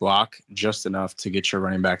impact block just enough to get your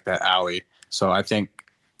running back that alley. So I think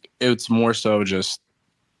it's more so just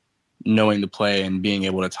knowing the play and being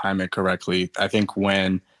able to time it correctly. I think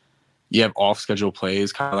when you have off-schedule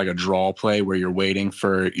plays, kind of like a draw play where you're waiting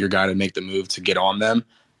for your guy to make the move to get on them,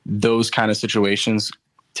 those kind of situations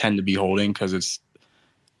tend to be holding because it's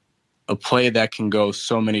a play that can go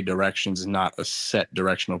so many directions, not a set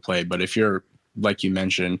directional play. But if you're, like you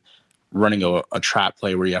mentioned, running a trap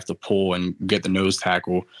play where you have to pull and get the nose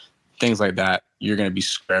tackle, things like that, you're going to be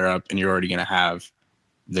square up and you're already going to have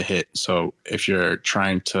the hit. So if you're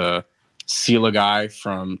trying to seal a guy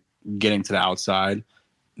from getting to the outside,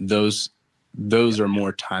 those are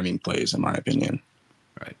more timing plays, in my opinion.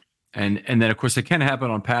 Right. And then, of course, it can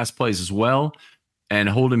happen on pass plays as well. And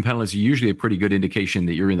holding penalties are usually a pretty good indication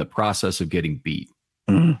that you're in the process of getting beat.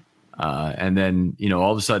 Mm-hmm. And then,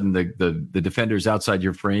 all of a sudden the defender's outside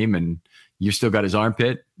your frame and you still got his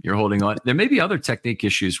armpit, you're holding on. There may be other technique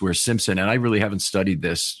issues where Simpson, and I really haven't studied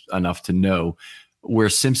this enough to know, where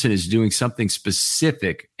Simpson is doing something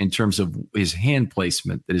specific in terms of his hand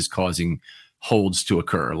placement that is causing holds to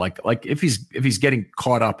occur. Like if he's getting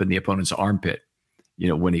caught up in the opponent's armpit,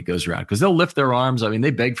 when he goes around, because they'll lift their arms. I mean, they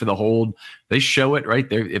beg for the hold. They show it right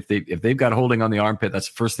there. If they've got holding on the armpit, that's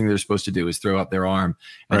the first thing they're supposed to do is throw up their arm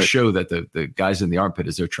and show that the guys in the armpit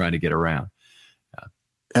as they're trying to get around.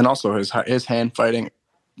 And also his hand fighting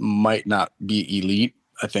might not be elite.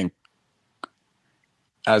 I think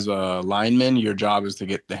as a lineman, your job is to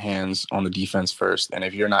get the hands on the defense first. And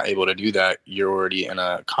if you're not able to do that, you're already in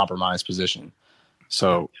a compromised position.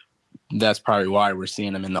 So that's probably why we're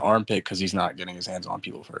seeing him in the armpit, because he's not getting his hands on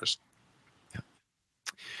people first.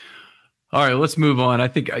 All right, let's move on. I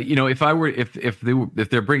think if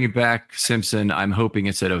they're bringing back Simpson, I'm hoping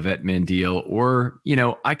it's at a vet min deal, or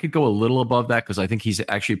I could go a little above that because I think he's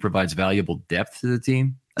actually provides valuable depth to the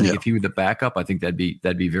team. I think if he were the backup, I think that'd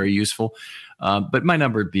be very useful. But my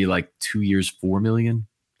number would be like 2 years, $4 million.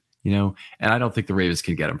 And I don't think the Ravens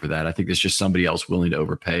can get him for that. I think there's just somebody else willing to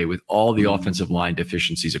overpay with all the offensive line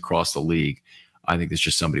deficiencies across the league. I think there's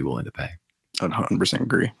just somebody willing to pay. I 100%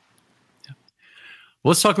 agree. Yeah.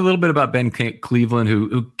 Well, let's talk a little bit about Ben Cleveland,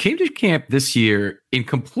 who came to camp this year in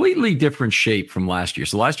completely different shape from last year.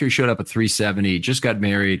 So last year he showed up at 370, just got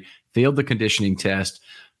married, failed the conditioning test,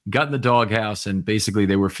 got in the doghouse, and basically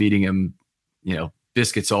they were feeding him,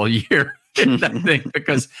 biscuits all year. In that thing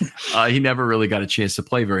because he never really got a chance to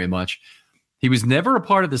play very much. He was never a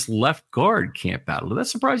part of this left guard camp battle. Did that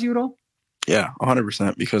surprise you at all? Yeah,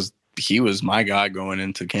 100%, because he was my guy going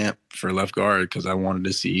into camp for left guard because I wanted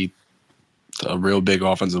to see a real big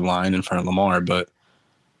offensive line in front of Lamar. But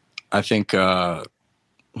I think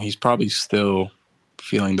he's probably still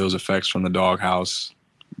feeling those effects from the doghouse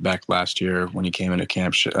back last year when he came into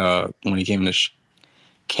camp.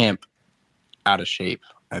 Camp out of shape.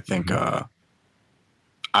 I think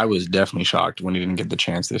I was definitely shocked when he didn't get the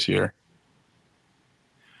chance this year.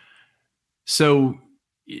 So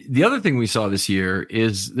The other thing we saw this year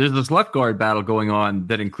is there's this left guard battle going on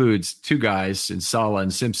that includes two guys in Saleh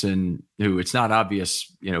and Simpson, who it's not obvious,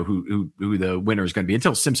 who the winner is going to be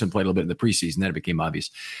until Simpson played a little bit in the preseason. Then it became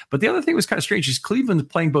obvious. But the other thing was kind of strange is Cleveland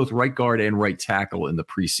playing both right guard and right tackle in the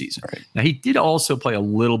preseason. Right. Now, he did also play a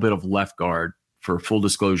little bit of left guard, for full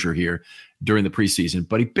disclosure here, during the preseason,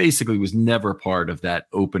 but he basically was never part of that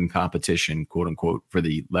open competition, quote unquote, for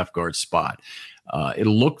the left guard spot. It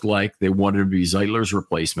looked like they wanted to be Zeitler's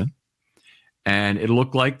replacement, and it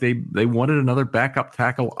looked like they wanted another backup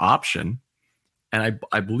tackle option. And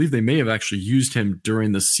I believe they may have actually used him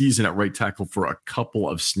during the season at right tackle for a couple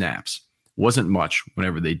of snaps. Wasn't much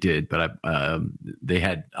whenever they did, but they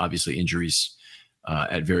had obviously injuries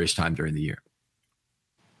at various times during the year.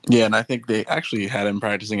 Yeah, and I think they actually had him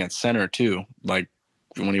practicing at center too. Like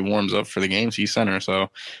when he warms up for the games, he's center. So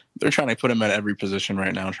they're trying to put him at every position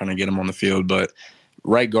right now, trying to get him on the field. But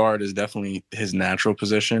right guard is definitely his natural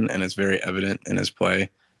position, and it's very evident in his play.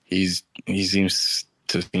 He seems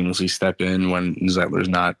to seamlessly step in when Zeitler's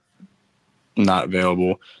not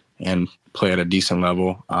available and play at a decent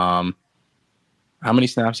level. How many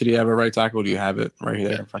snaps did he have at right tackle? Do you have it right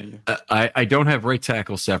there in front of you? I don't have right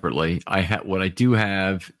tackle separately. What I do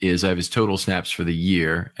have is I have his total snaps for the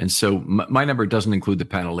year. And so my number doesn't include the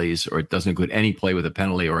penalties, or it doesn't include any play with a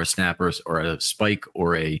penalty or a snap or a spike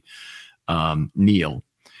or a kneel.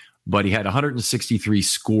 But he had 163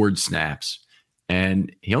 scored snaps,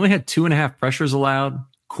 and he only had 2.5 pressures allowed,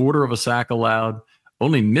 quarter of a sack allowed,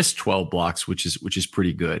 only missed 12 blocks, which is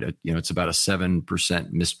pretty good. It's about a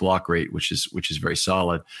 7% missed block rate, which is very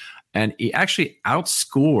solid. And he actually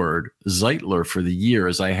outscored Zeitler for the year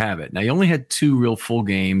as I have it. Now, he only had 2 real full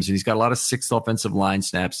games, and he's got a lot of 6th offensive line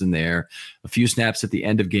snaps in there, a few snaps at the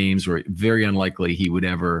end of games where very unlikely he would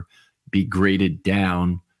ever be graded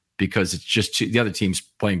down because it's just the other team's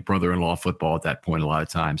playing brother-in-law football at that point a lot of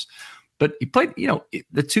times. But he played,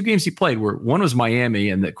 the 2 games he played were, one was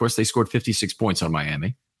Miami, and of course they scored 56 points on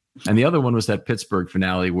Miami. And the other one was that Pittsburgh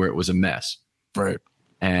finale where it was a mess. Right.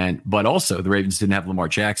 But also the Ravens didn't have Lamar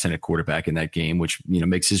Jackson at quarterback in that game, which,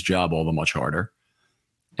 makes his job all the much harder.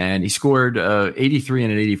 And he scored 83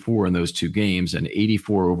 and an 84 in those 2 games, and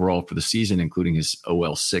 84 overall for the season, including his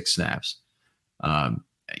OL6 snaps.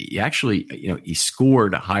 He actually, he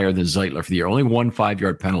scored higher than Zeitler for the year. Only 1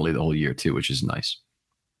 5-yard penalty the whole year too, which is nice.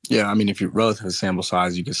 Yeah, I mean, if you're relative to sample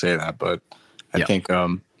size, you could say that. But I think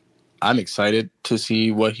I'm excited to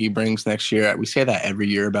see what he brings next year. We say that every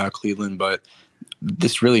year about Cleveland, but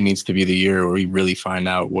this really needs to be the year where we really find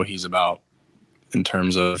out what he's about in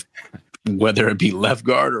terms of whether it be left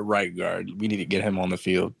guard or right guard. We need to get him on the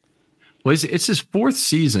field. Well, it's his 4th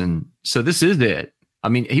season, so this is it. I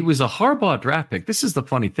mean, he was a Harbaugh draft pick. This is the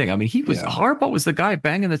funny thing. I mean, Harbaugh was the guy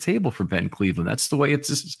banging the table for Ben Cleveland. That's the way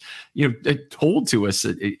it's told to us,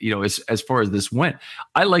 as far as this went.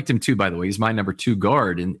 I liked him too, by the way. He's my number 2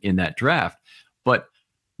 guard in that draft. But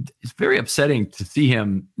it's very upsetting to see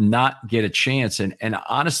him not get a chance. And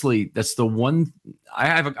honestly, that's the one I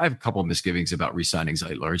have a couple of misgivings about re-signing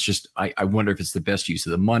Zeitler. It's just I wonder if it's the best use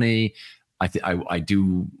of the money. I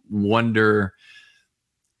do wonder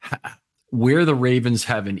where the Ravens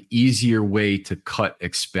have an easier way to cut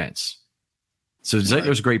expense. So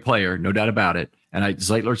Zeitler's a great player, no doubt about it. And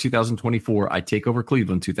Zeitler 2024, I take over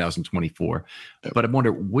Cleveland 2024. Yep. But I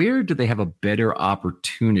wonder, where do they have a better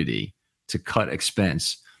opportunity to cut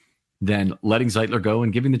expense than letting Zeitler go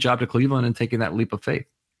and giving the job to Cleveland and taking that leap of faith?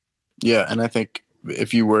 Yeah, and I think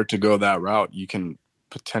if you were to go that route, you can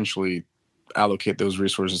potentially allocate those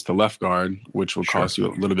resources to left guard, which will cost you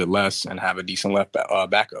a little bit less, and have a decent left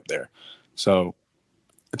backup there. So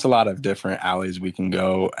it's a lot of different alleys we can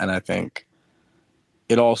go. And I think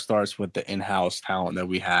it all starts with the in-house talent that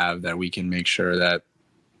we have, that we can make sure that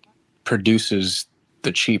produces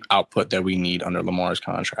the cheap output that we need under Lamar's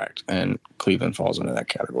contract. And Cleveland falls into that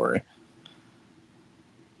category.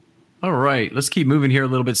 All right, let's keep moving here a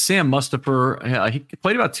little bit. Sam Mustipher, he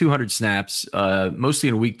played about 200 snaps, mostly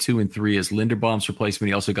in week 2 and 3 as Linderbaum's replacement.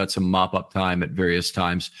 He also got some mop-up time at various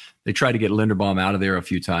times. They tried to get Linderbaum out of there a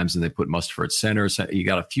few times, and they put Mustipher at center. So he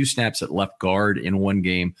got a few snaps at left guard in one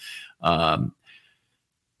game.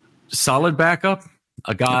 Solid backup.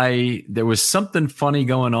 A guy, there was something funny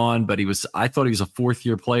going on, but I thought he was a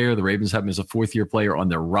 4th-year player. The Ravens have him as a 4th-year player on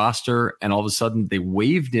their roster, and all of a sudden they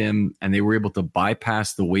waived him, and they were able to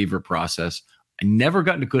bypass the waiver process. I never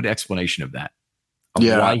gotten a good explanation of that.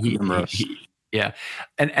 Why yeah.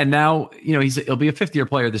 And now, he'll be a 5th-year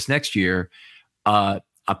player this next year. I'm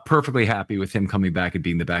perfectly happy with him coming back and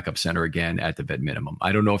being the backup center again at the vet minimum.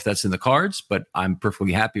 I don't know if that's in the cards, but I'm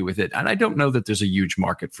perfectly happy with it. And I don't know that there's a huge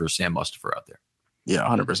market for Sam Mustipher out there. Yeah,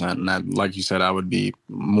 100%. And that, like you said, I would be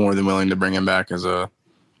more than willing to bring him back as a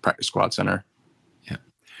practice squad center. Yeah.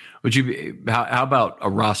 Would you be, how about a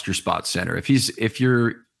roster spot center? If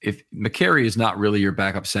McCary is not really your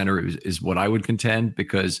backup center, is what I would contend,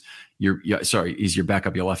 because he's your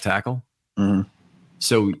backup, your left tackle. Mm-hmm.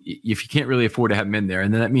 So if you can't really afford to have him in there,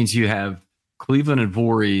 and then that means you have Cleveland and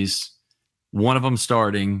Voorhees, one of them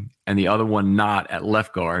starting and the other one not at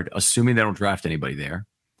left guard, assuming they don't draft anybody there.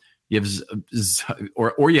 You have,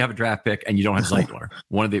 or you have a draft pick and you don't have Zeitler,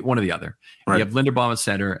 one or the other. Right. You have Linderbaum at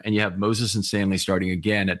center, and you have Moses and Stanley starting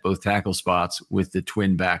again at both tackle spots with the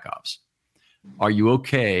twin backups. Are you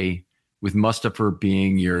okay with Mustipher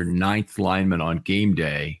being your ninth lineman on game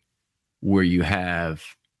day, where you have,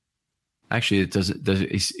 actually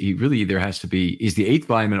he really either has to be, he's the eighth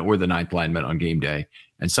lineman or the ninth lineman on game day,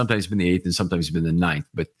 and sometimes he's been the eighth and sometimes he's been the ninth,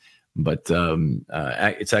 but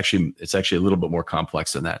it's actually a little bit more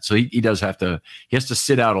complex than that. So he has to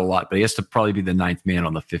sit out a lot, but he has to probably be the ninth man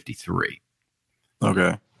on the 53.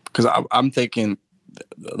 Okay. Because I'm thinking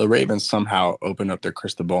the Ravens somehow opened up their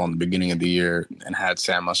crystal ball in the beginning of the year and had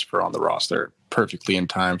Sam Mustipher on the roster perfectly in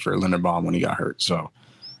time for Linderbaum when he got hurt. So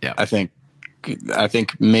yeah, I think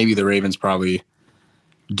maybe the Ravens probably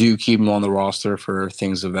do keep him on the roster for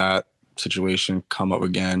things of that situation come up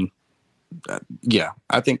again. Yeah,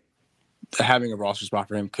 I think having a roster spot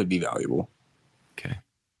for him could be valuable. Okay.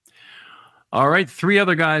 All right. Three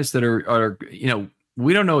other guys that are,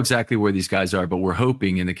 we don't know exactly where these guys are, but we're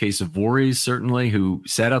hoping, in the case of Voorhees, certainly, who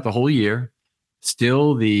sat out the whole year,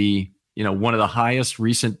 still the, one of the highest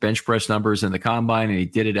recent bench press numbers in the combine, and he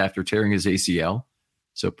did it after tearing his ACL.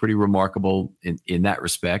 So pretty remarkable in that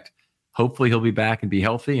respect. Hopefully he'll be back and be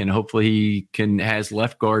healthy, and hopefully he has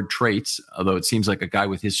left guard traits, although it seems like a guy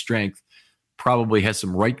with his strength probably has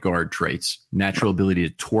some right guard traits, natural ability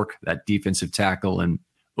to torque that defensive tackle and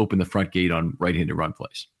open the front gate on right-handed run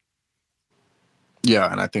plays.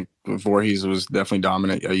 Yeah, and I think Voorhees was definitely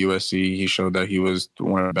dominant at USC. He showed that he was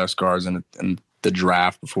one of the best guards in the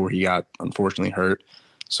draft before he got unfortunately hurt.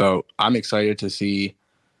 So I'm excited to see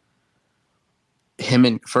him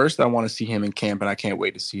I want to see him in camp, and I can't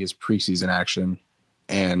wait to see his preseason action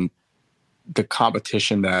and the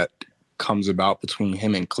competition that comes about between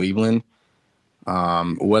him and Cleveland.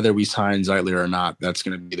 Whether we sign Zeitler or not, that's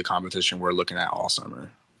going to be the competition we're looking at all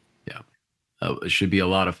summer. Yeah. It should be a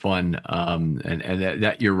lot of fun. And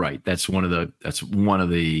that you're right. That's one of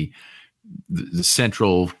the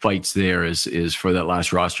central fights there is for that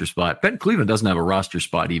last roster spot. Ben Cleveland doesn't have a roster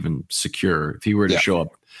spot even secure. If he were to show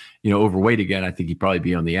up, overweight again, I think he'd probably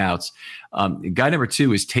be on the outs. Guy number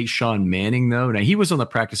 2 is Tayshawn Manning, though. Now, he was on the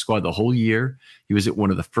practice squad the whole year. He was one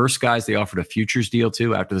of the first guys they offered a futures deal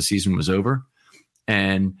to after the season was over.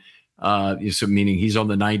 And so meaning he's on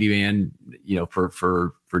the 90-man,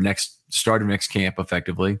 for start of next camp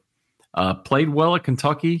effectively. Played well at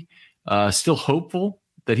Kentucky. Still hopeful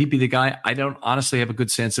that he'd be the guy. I don't honestly have a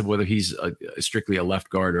good sense of whether he's strictly a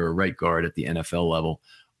left guard or a right guard at the NFL level,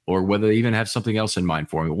 or whether they even have something else in mind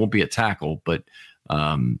for him. It won't be a tackle, but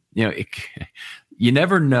you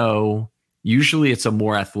never know. Usually it's a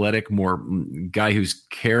more athletic, more guy who's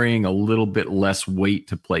carrying a little bit less weight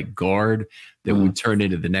to play guard that would turn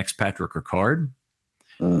into the next Patrick Ricard.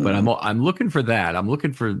 But I'm looking for that. I'm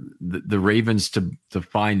looking for the Ravens to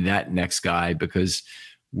find that next guy, because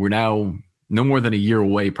we're now no more than a year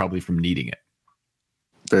away probably from needing it.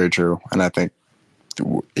 Very true. And I think,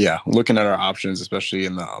 looking at our options, especially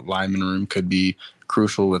in the lineman room, could be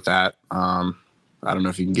crucial with that. I don't know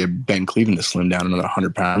if you can get Ben Cleveland to slim down another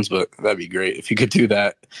 100 pounds, but that'd be great if you could do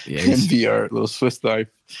that and be our little Swiss knife.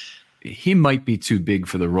 He might be too big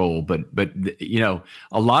for the role, but a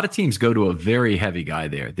lot of teams go to a very heavy guy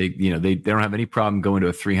there. They don't have any problem going to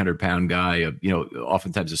a 300-pound guy,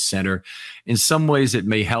 oftentimes a center. In some ways, it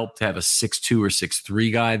may help to have a 6'2" or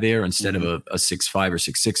 6'3" guy there instead of a 6'5" or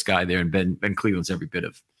 6'6" guy there. And Ben Cleveland's every bit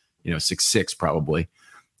of 6'6" probably.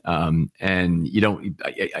 And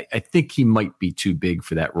I think he might be too big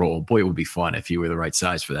for that role. Boy, it would be fun if he were the right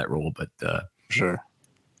size for that role, but sure.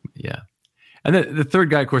 Yeah. And the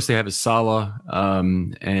third guy, of course, they have is Salah,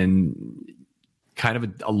 and kind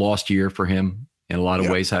of a lost year for him in a lot of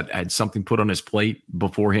ways. Had something put on his plate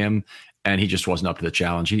before him, and he just wasn't up to the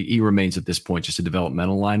challenge. He remains at this point just a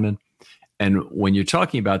developmental lineman. And when you're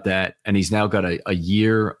talking about that, and he's now got a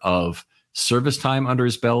year of service time under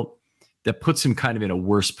his belt, that puts him kind of in a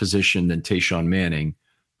worse position than Tayshawn Manning,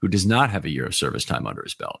 who does not have a year of service time under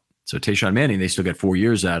his belt. So Tayshawn Manning, they still get 4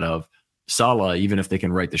 years out of. Salah, even if they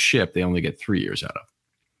can right the ship, they only get 3 years out of.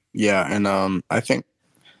 Yeah, and I think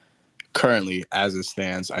currently, as it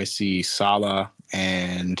stands, I see Salah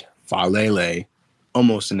and Falele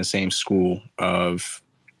almost in the same school of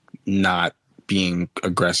not being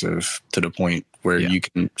aggressive to the point where you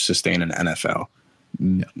can sustain an NFL.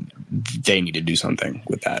 Yeah. They need to do something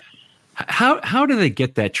with that. How do they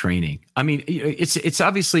get that training? I mean, it's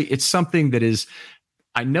obviously it's something that is,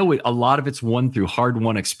 I know it, a lot of it's won through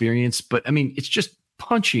hard-won experience, but I mean, it's just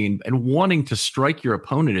punching and wanting to strike your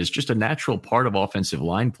opponent is just a natural part of offensive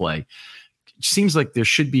line play. It seems like there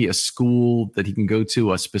should be a school that he can go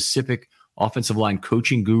to, a specific offensive line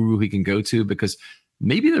coaching guru he can go to, because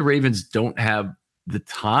maybe the Ravens don't have the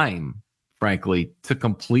time, frankly, to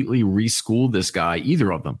completely reschool this guy,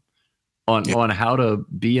 either of them, on how to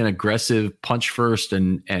be an aggressive punch first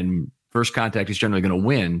and first contact is generally going to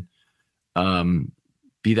win.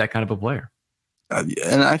 Be that kind of a player.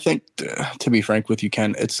 And I think, to be frank with you,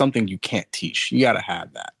 Ken, it's something you can't teach. You got to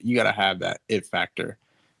have that. You got to have that it factor.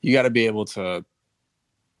 You got to be able to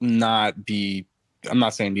not be, I'm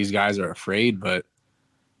not saying these guys are afraid, but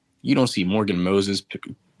you don't see Morgan Moses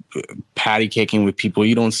patty caking with people.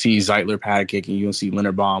 You don't see Zeitler patty caking. You don't see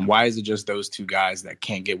Linderbaum. Why is it just those two guys that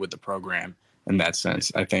can't get with the program in that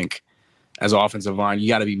sense? I think as offensive line, you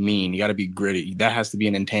got to be mean. You got to be gritty. That has to be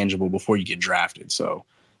an intangible before you get drafted. So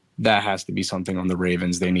that has to be something on the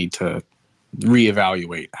Ravens. They need to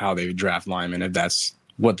reevaluate how they draft linemen if that's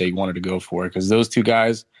what they wanted to go for, because those two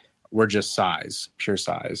guys were just size, pure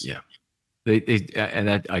size. Yeah.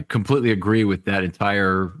 I completely agree with that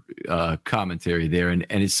entire commentary there. And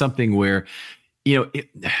it's something where,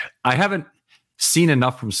 I haven't seen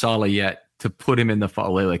enough from Saleh yet to put him in the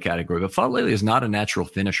Faalele category, but Faalele is not a natural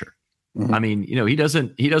finisher. Mm-hmm. I mean, he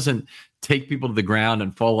doesn't take people to the ground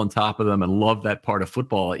and fall on top of them and love that part of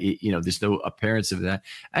football. There's no appearance of that.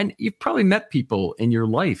 And you've probably met people in your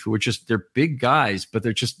life who are just, they're big guys, but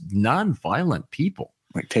they're just non-violent people.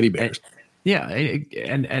 Like teddy bears.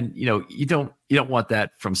 And you don't want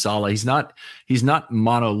that from Saleh. He's not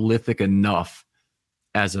monolithic enough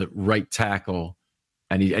as a right tackle,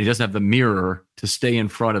 and he doesn't have the mirror to stay in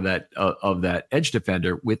front of that edge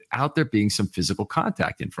defender without there being some physical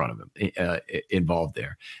contact in front of him involved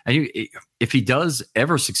there. And if he does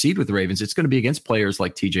ever succeed with the Ravens, it's going to be against players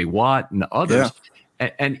like T.J. Watt and others. Yeah.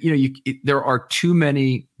 And there are too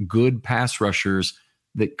many good pass rushers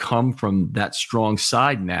that come from that strong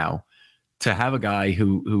side now to have a guy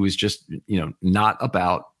who is just, not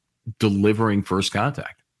about delivering first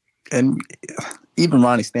contact. And even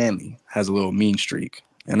Ronnie Stanley has a little mean streak,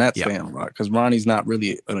 and that's saying a lot, because Ronnie's not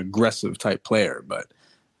really an aggressive type player. But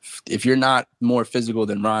if you're not more physical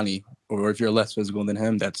than Ronnie, or if you're less physical than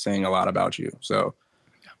him, that's saying a lot about you. So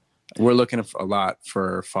we're looking a lot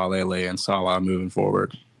for Faalele and Saleh moving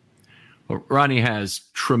forward. Well, Ronnie has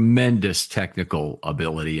tremendous technical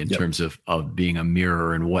ability in terms of being a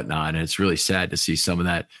mirror and whatnot. And it's really sad to see some of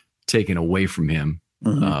that taken away from him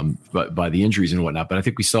but by the injuries and whatnot. But I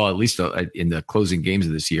think we saw, at least in the closing games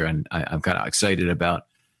of this year, and I'm kind of excited about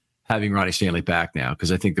having Ronnie Stanley back now,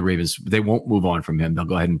 because I think the Ravens, they won't move on from him. They'll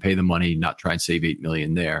go ahead and pay the money, not try and save $8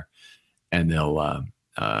 million there. And they'll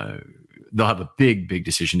have a big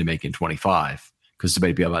decision to make in 25, because it's about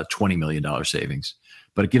to be about $20 million savings.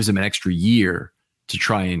 But it gives them an extra year to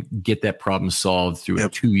try and get that problem solved through a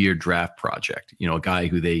 2-year draft project. A guy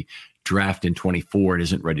who they draft in 24 and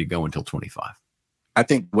isn't ready to go until 25. I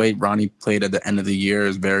think the way Ronnie played at the end of the year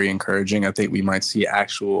is very encouraging. I think we might see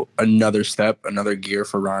another step, another gear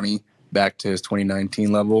for Ronnie back to his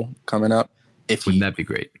 2019 level coming up. Wouldn't that be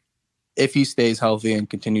great? If he stays healthy and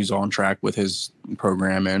continues on track with his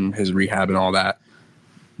program and his rehab and all that.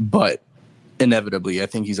 But inevitably, I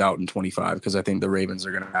think he's out in 25, because I think the Ravens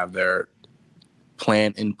are going to have their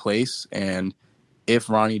plan in place. And if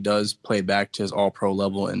Ronnie does play back to his all-pro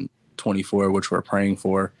level in 24, which we're praying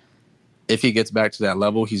for, if he gets back to that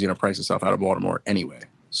level, he's going to price himself out of Baltimore anyway.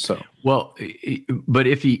 So, well, but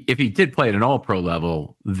if he did play at an all-pro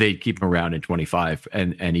level, they'd keep him around in 25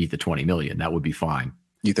 and eat the $20 million. That would be fine.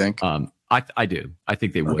 You think? I do. I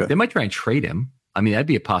think they would. Okay. They might try and trade him. I mean, that'd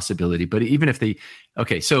be a possibility. But even if they,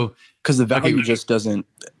 so because the value just doesn't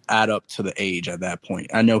add up to the age at that point.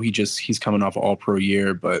 I know he's coming off an all-pro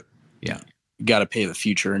year, but you got to pay the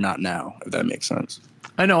future, not now, if that makes sense.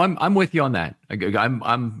 I know. I'm with you on that.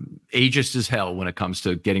 I'm ageist as hell when it comes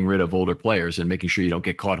to getting rid of older players and making sure you don't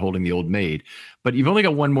get caught holding the old maid. But you've only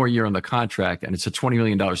got one more year on the contract, and it's a $20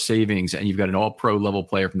 million savings, and you've got an all-pro level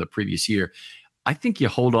player from the previous year. I think you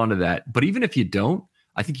hold on to that. But even if you don't,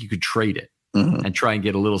 I think you could trade it and try and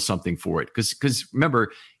get a little something for it. Because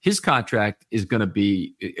remember, his contract is going to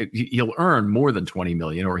be, he'll earn more than $20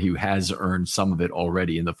 million, or he has earned some of it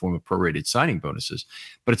already in the form of prorated signing bonuses.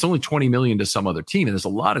 But it's only $20 million to some other team. And there's a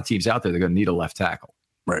lot of teams out there that are going to need a left tackle.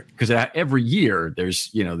 Right. Because every year there's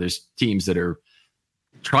teams that are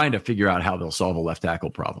trying to figure out how they'll solve a left tackle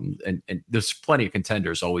problem. And there's plenty of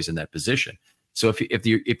contenders always in that position. So if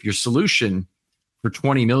your solution for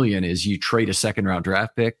 $20 million is you trade a second round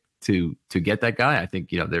draft pick to get that guy, I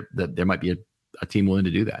think there might be a team willing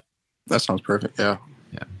to do that. That sounds perfect. Yeah.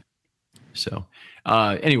 So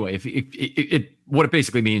anyway, what it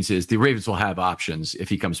basically means is the Ravens will have options if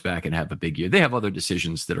he comes back and have a big year. They have other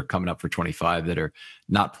decisions that are coming up for 25 that are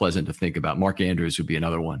not pleasant to think about. Mark Andrews would be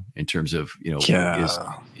another one in terms of,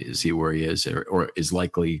 is he where he is or is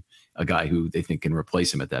likely a guy who they think can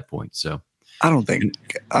replace him at that point. So I'm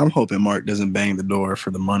hoping Mark doesn't bang the door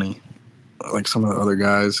for the money like some of the other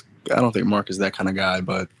guys. I don't think Mark is that kind of guy,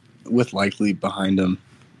 but with Likely behind him,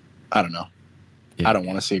 I don't know. Yeah. I don't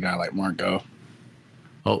want to see a guy like Mark go.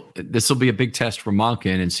 Well, this will be a big test for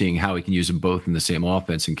Monken and seeing how he can use them both in the same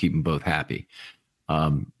offense and keep them both happy.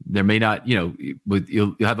 There may not, you'll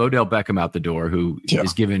have Odell Beckham out the door, who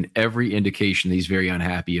is given every indication that he's very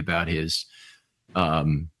unhappy about his.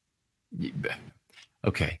 Okay,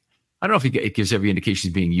 I don't know if it gives every indication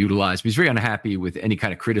he's being utilized, but he's very unhappy with any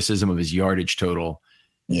kind of criticism of his yardage total.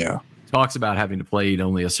 Yeah. Talks about having to play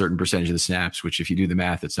only a certain percentage of the snaps, which if you do the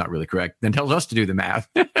math, it's not really correct. Then tells us to do the math.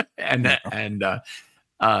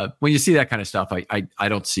 When you see that kind of stuff, I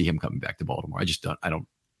don't see him coming back to Baltimore.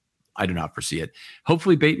 I do not foresee it.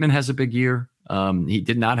 Hopefully Bateman has a big year. He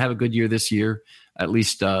did not have a good year this year. At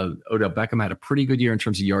least Odell Beckham had a pretty good year in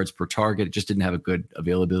terms of yards per target. It just didn't have a good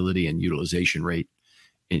availability and utilization rate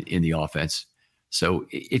in the offense. So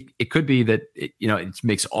it could be that it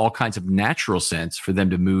makes all kinds of natural sense for them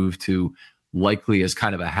to move to Likely as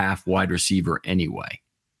kind of a half wide receiver anyway.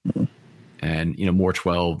 Mm-hmm. And, more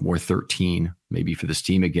 12, more 13, maybe for this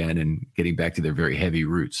team again, and getting back to their very heavy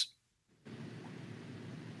roots.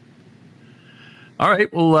 All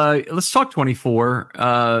right, well, let's talk 24.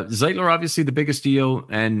 Zeitler, obviously the biggest deal.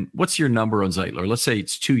 And what's your number on Zeitler? Let's say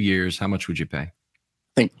it's 2 years. How much would you pay? I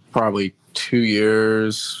think probably 2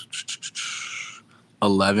 years,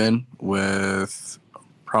 11, with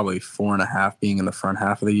probably 4.5 being in the front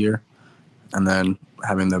half of the year. And then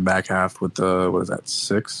having the back half with the,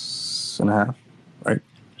 6.5, right?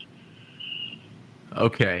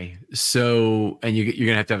 Okay. So, and you're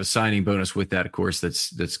going to have a signing bonus with that, of course,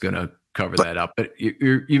 that's going to cover that up. But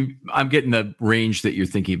I'm getting the range that you're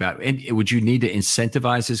thinking about. And would you need to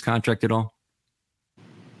incentivize his contract at all?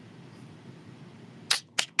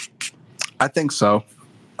 I think so.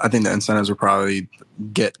 I think the incentives will probably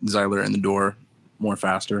get Zeitler in the door more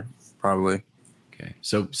faster, probly. Okay.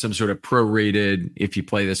 So some sort of prorated, if you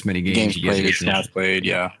play this many games you played, snaps played,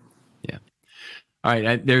 yeah. All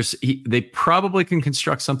right. They probably can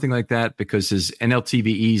construct something like that because his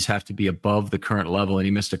NLTBEs have to be above the current level, and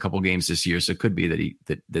he missed a couple games this year, so it could be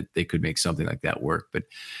that they could make something like that work. But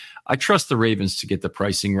I trust the Ravens to get the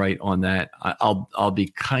pricing right on that. I'll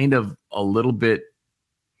be kind of a little bit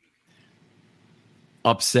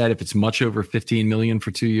upset if it's much over $15 million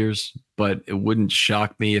for 2 years, but it wouldn't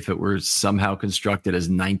shock me if it were somehow constructed as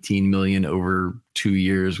 $19 million over 2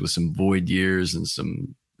 years with some void years and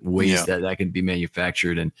some ways that can be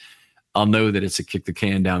manufactured. And I'll know that it's a kick the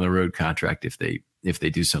can down the road contract if they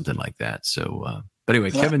do something like that. So, but anyway,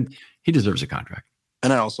 Kevin, he deserves a contract.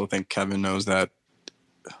 And I also think Kevin knows that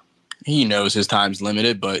he knows his time's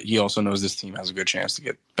limited, but he also knows this team has a good chance to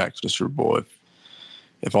get back to the Super Bowl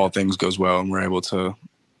if all things goes well and we're able to,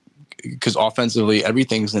 because offensively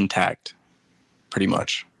everything's intact pretty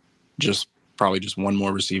much. Probably just one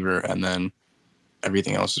more receiver and then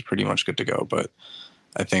everything else is pretty much good to go. But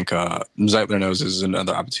I think Zeitler knows this is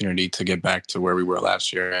another opportunity to get back to where we were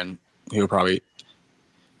last year, and he'll probably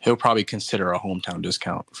consider a hometown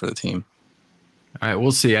discount for the team. All right,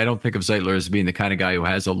 we'll see. I don't think of Zeitler as being the kind of guy who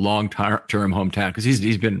has a long-term hometown because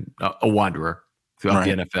he's been a wanderer throughout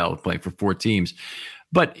the NFL, playing for 4 teams.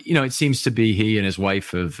 But, it seems to be he and his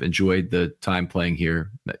wife have enjoyed the time playing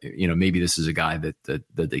here. Maybe this is a guy that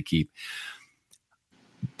they keep.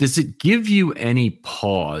 Does it give you any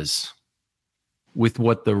pause with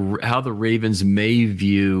how the Ravens may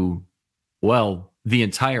view, the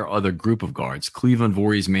entire other group of guards, Cleveland,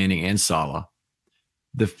 Voorhees, Manning, and Saleh,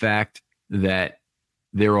 the fact that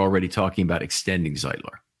they're already talking about extending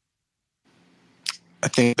Zeitler? I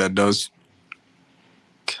think that does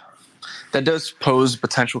pose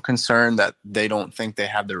potential concern that they don't think they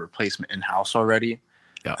have their replacement in-house already.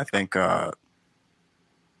 Yeah. I think,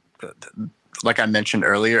 like I mentioned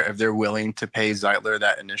earlier, if they're willing to pay Zeitler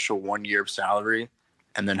that initial 1 year salary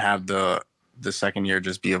and then have the second year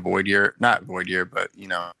just be a void year, not void year, but,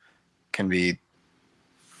 can be,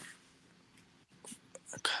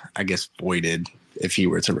 I guess, voided if he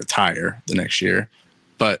were to retire the next year.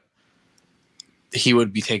 But he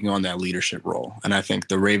would be taking on that leadership role. And I think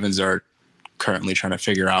the Ravens are currently trying to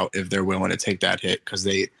figure out if they're willing to take that hit, because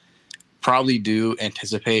they probably do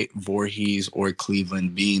anticipate Voorhees or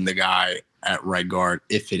Cleveland being the guy at right guard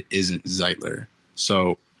if it isn't Zeitler.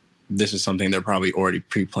 So this is something they're probably already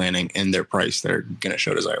pre-planning in their price they're going to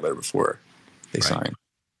show to Zeitler before they sign.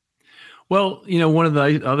 Well, one of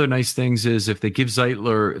the other nice things is if they give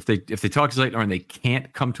Zeitler, if they talk to Zeitler and they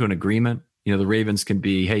can't come to an agreement, the Ravens can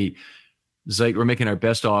be, hey, Zeitler, we're making our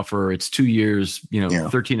best offer. It's 2 years,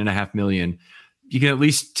 $13.5 million. You can at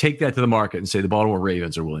least take that to the market and say the Baltimore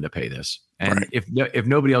Ravens are willing to pay this. And if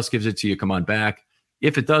nobody else gives it to you, come on back.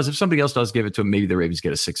 If somebody else does give it to them, maybe the Ravens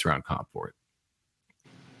get a 6th-round comp for it.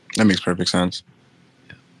 That makes perfect sense.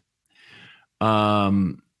 Yeah.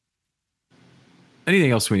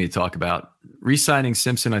 Anything else we need to talk about? Re-signing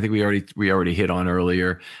Simpson, I think we already hit on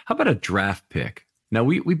earlier. How about a draft pick? Now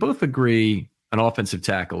we both agree an offensive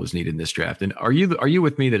tackle is needed in this draft. And are you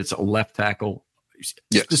with me that it's a left tackle?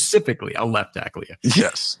 Yes. Specifically a left tackle? Yeah.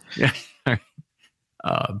 Yes. Yeah.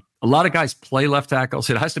 A lot of guys play left tackle,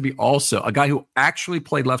 so it has to be also a guy who actually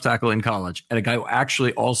played left tackle in college and a guy who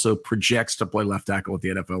actually also projects to play left tackle at the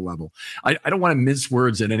NFL level. I don't want to mince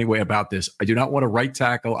words in any way about this. I do not want a right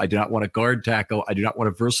tackle. I do not want a guard tackle. I do not want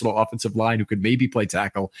a versatile offensive line who could maybe play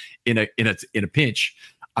tackle in a pinch.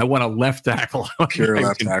 I want a left tackle. Pure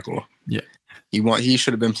left tackle. Yeah. He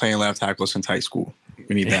should have been playing left tackle since high school.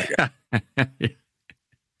 We need that guy.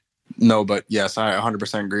 No, but yes, I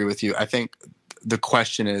 100% agree with you. I think the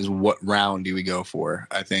question is, what round do we go for?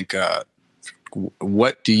 I think,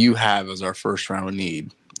 what do you have as our first round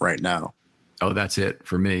need right now? Oh, that's it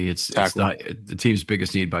for me. It's not, the team's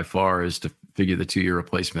biggest need by far is to figure the 2-year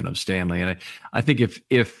replacement of Stanley. And I think if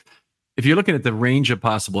you're looking at the range of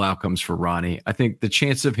possible outcomes for Ronnie, I think the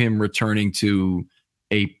chance of him returning to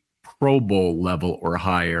a Pro Bowl level or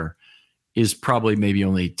higher is probably maybe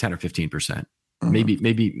only 10 or 15%.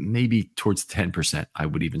 Maybe towards 10%, I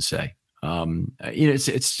would even say.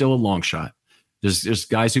 It's still a long shot. There's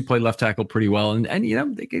guys who play left tackle pretty well, and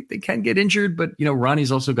they can get injured, but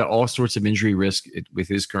Ronnie's also got all sorts of injury risk with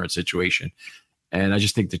his current situation, and I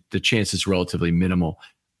just think that the chance is relatively minimal.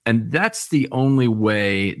 And that's the only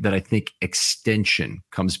way that I think extension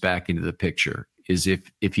comes back into the picture is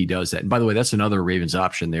if he does that. And by the way, that's another Ravens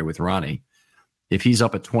option there with Ronnie. If he's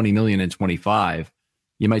up at $20 million and 25,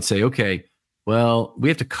 you might say, okay, well, we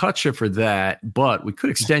have to cut you for that, but we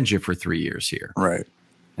could extend you for 3 years here. Right.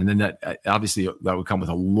 And then that obviously that would come with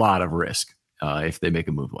a lot of risk if they make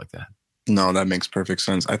a move like that. No, that makes perfect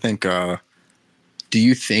sense. I think, do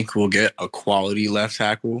you think we'll get a quality left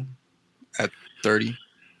tackle at 30?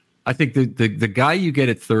 I think the guy you get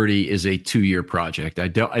at 30 is a 2-year project. I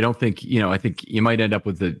don't think, I think you might end up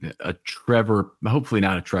with a Trevor, hopefully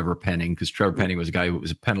not a Trevor Penning, because Trevor Penning was a guy who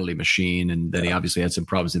was a penalty machine. And then he obviously had some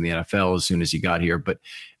problems in the NFL as soon as he got here. But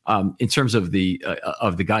in terms of the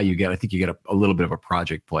guy you get, I think you get a little bit of a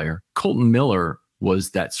project player. Colton Miller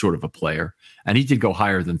was that sort of a player, and he did go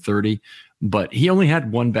higher than 30, but he only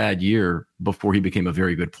had one bad year before he became a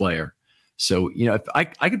very good player. So, if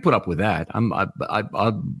I could put up with that. I'm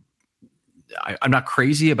not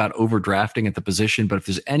crazy about overdrafting at the position, but if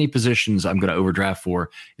there's any positions I'm going to overdraft for,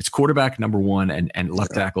 it's quarterback number 1 and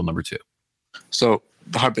left tackle number 2. So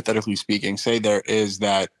hypothetically speaking, say there is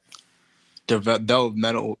that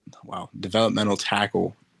developmental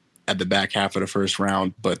tackle at the back half of the first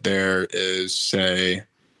round, but there is, say,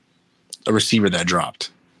 a receiver that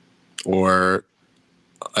dropped or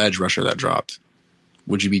edge rusher that dropped.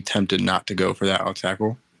 Would you be tempted not to go for that left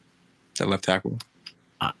tackle?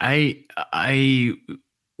 I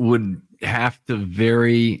would have to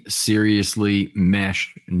very seriously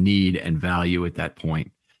mesh need and value at that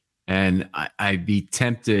point. And I'd be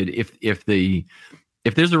tempted if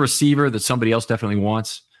there's a receiver that somebody else definitely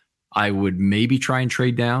wants, I would maybe try and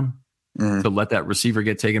trade down to let that receiver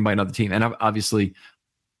get taken by another team. And obviously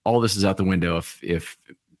all this is out the window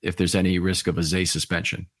if there's any risk of a Zay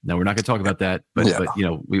suspension. Now we're not going to talk about that, but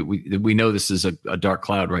we know this is a dark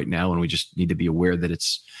cloud right now, and we just need to be aware that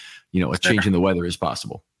it's, a change in the weather is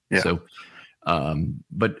possible. Yeah. So,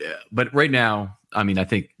 but right now, I mean, I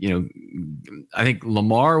think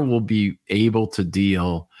Lamar will be able to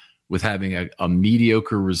deal with having a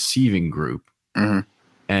mediocre receiving group and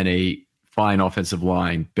a fine offensive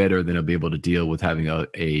line better than he'll be able to deal with having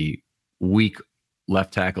a weak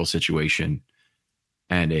left tackle situation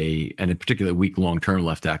and a particularly weak long-term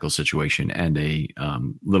left tackle situation and a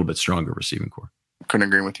little bit stronger receiving core. Couldn't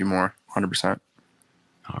agree with you more. 100%.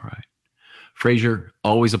 All right. Frazier,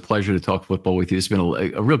 always a pleasure to talk football with you. It's been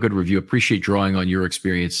a real good review. Appreciate drawing on your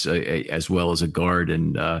experience as well as a guard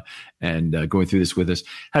and going through this with us.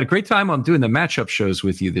 Had a great time on doing the matchup shows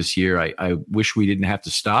with you this year. I wish we didn't have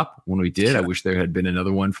to stop when we did. I wish there had been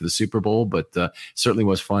another one for the Super Bowl, but certainly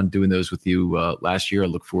was fun doing those with you last year. I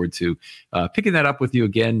look forward to picking that up with you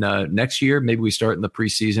again next year. Maybe we start in the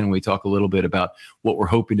preseason and we talk a little bit about what we're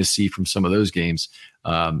hoping to see from some of those games,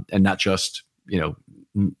 and not just,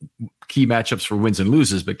 key matchups for wins and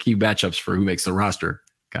loses, but key matchups for who makes the roster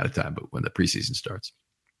kind of time, but when the preseason starts.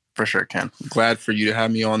 For sure, Ken. Glad for you to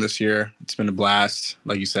have me on this year. It's been a blast.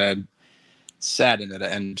 Like you said, saddened that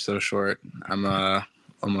it ended so short. I'm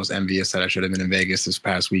almost envious that I should have been in Vegas this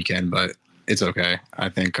past weekend, but it's okay. I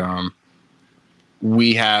think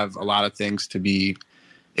we have a lot of things to be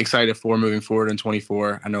excited for moving forward in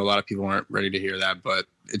 24. I know a lot of people aren't ready to hear that, but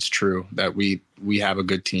it's true that we have a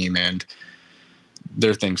good team and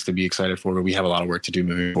there are things to be excited for, but we have a lot of work to do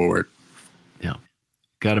moving forward. Yeah.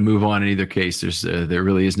 Got to move on in either case. There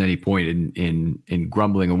really isn't any point in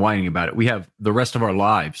grumbling and whining about it. We have the rest of our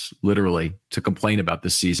lives, literally, to complain about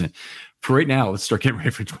this season. For right now, let's start getting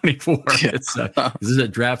ready for 24. Yeah. This is a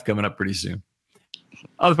draft coming up pretty soon.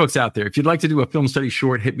 Other folks out there, if you'd like to do a film study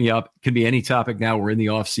short, hit me up. It can be any topic now. We're in the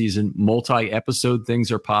off season. Multi-episode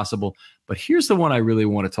things are possible. But here's the one I really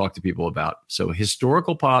want to talk to people about. So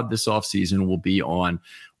historical pod this off season will be on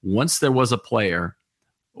once there was a player,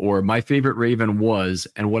 or my favorite Raven was,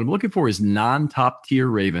 and what I'm looking for is non-top tier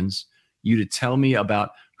Ravens, you to tell me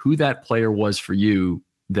about who that player was for you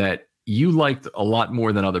that you liked a lot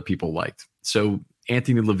more than other people liked. So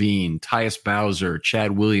Anthony Levine, Tyus Bowser,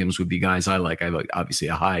 Chad Williams would be guys I like. I like obviously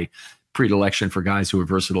a high predilection for guys who are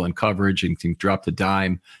versatile in coverage and can drop the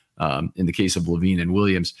dime in the case of Levine and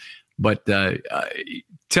Williams. But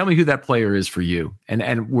tell me who that player is for you.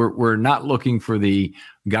 And we're not looking for the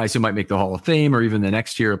guys who might make the Hall of Fame or even the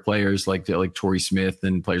next tier of players like Torrey Smith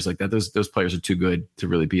and players like that. Those players are too good to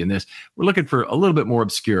really be in this. We're looking for a little bit more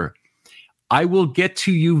obscure. I will get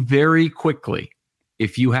to you very quickly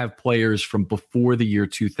if you have players from before the year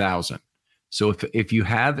 2000. So if you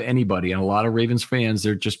have anybody, and a lot of Ravens fans,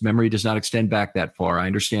 their just memory does not extend back that far. I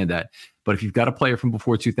understand that. But if you've got a player from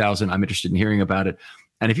before 2000, I'm interested in hearing about it.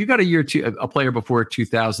 And if you've got a player before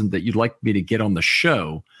 2000 that you'd like me to get on the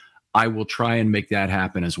show, I will try and make that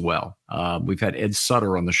happen as well. We've had Ed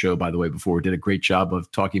Sutter on the show, by the way, before. Did a great job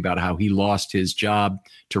of talking about how he lost his job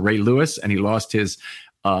to Ray Lewis, and he lost his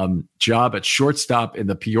job at shortstop in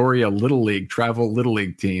the Peoria Little League, travel Little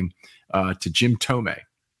League team to Jim Tomei.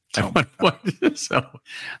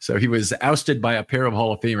 So he was ousted by a pair of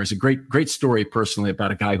Hall of Famers. A great story personally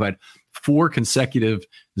about a guy who had 4 consecutive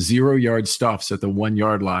 0-yard stuffs at the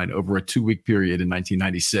 1-yard line over a 2-week period in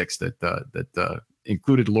 1996 that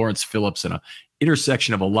included Lawrence Phillips and an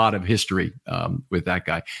intersection of a lot of history with that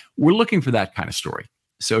guy. We're looking for that kind of story.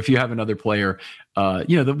 So if you have another player,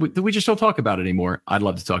 that we just don't talk about anymore, I'd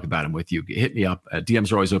love to talk about him with you. Hit me up.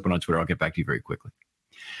 DMs are always open on Twitter. I'll get back to you very quickly.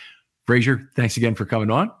 Frazier, thanks again for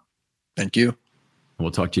coming on. Thank you.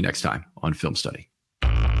 We'll talk to you next time on Film Study.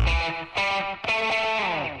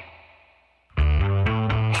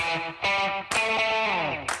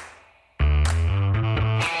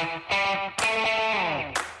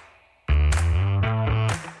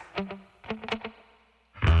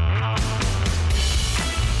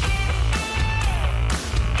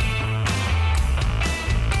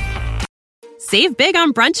 Save big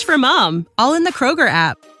on brunch for mom, all in the Kroger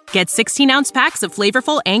app. Get 16-ounce packs of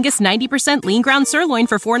flavorful Angus 90% lean ground sirloin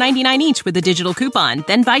for $4.99 each with a digital coupon.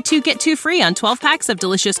 Then buy 2, get 2 free on 12 packs of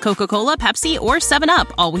delicious Coca-Cola, Pepsi, or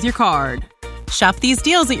 7-Up, all with your card. Shop these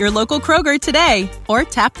deals at your local Kroger today, or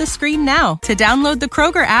tap the screen now to download the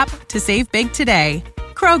Kroger app to save big today.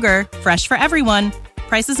 Kroger, fresh for everyone.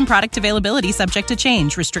 Prices and product availability subject to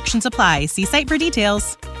change. Restrictions apply. See site for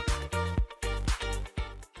details.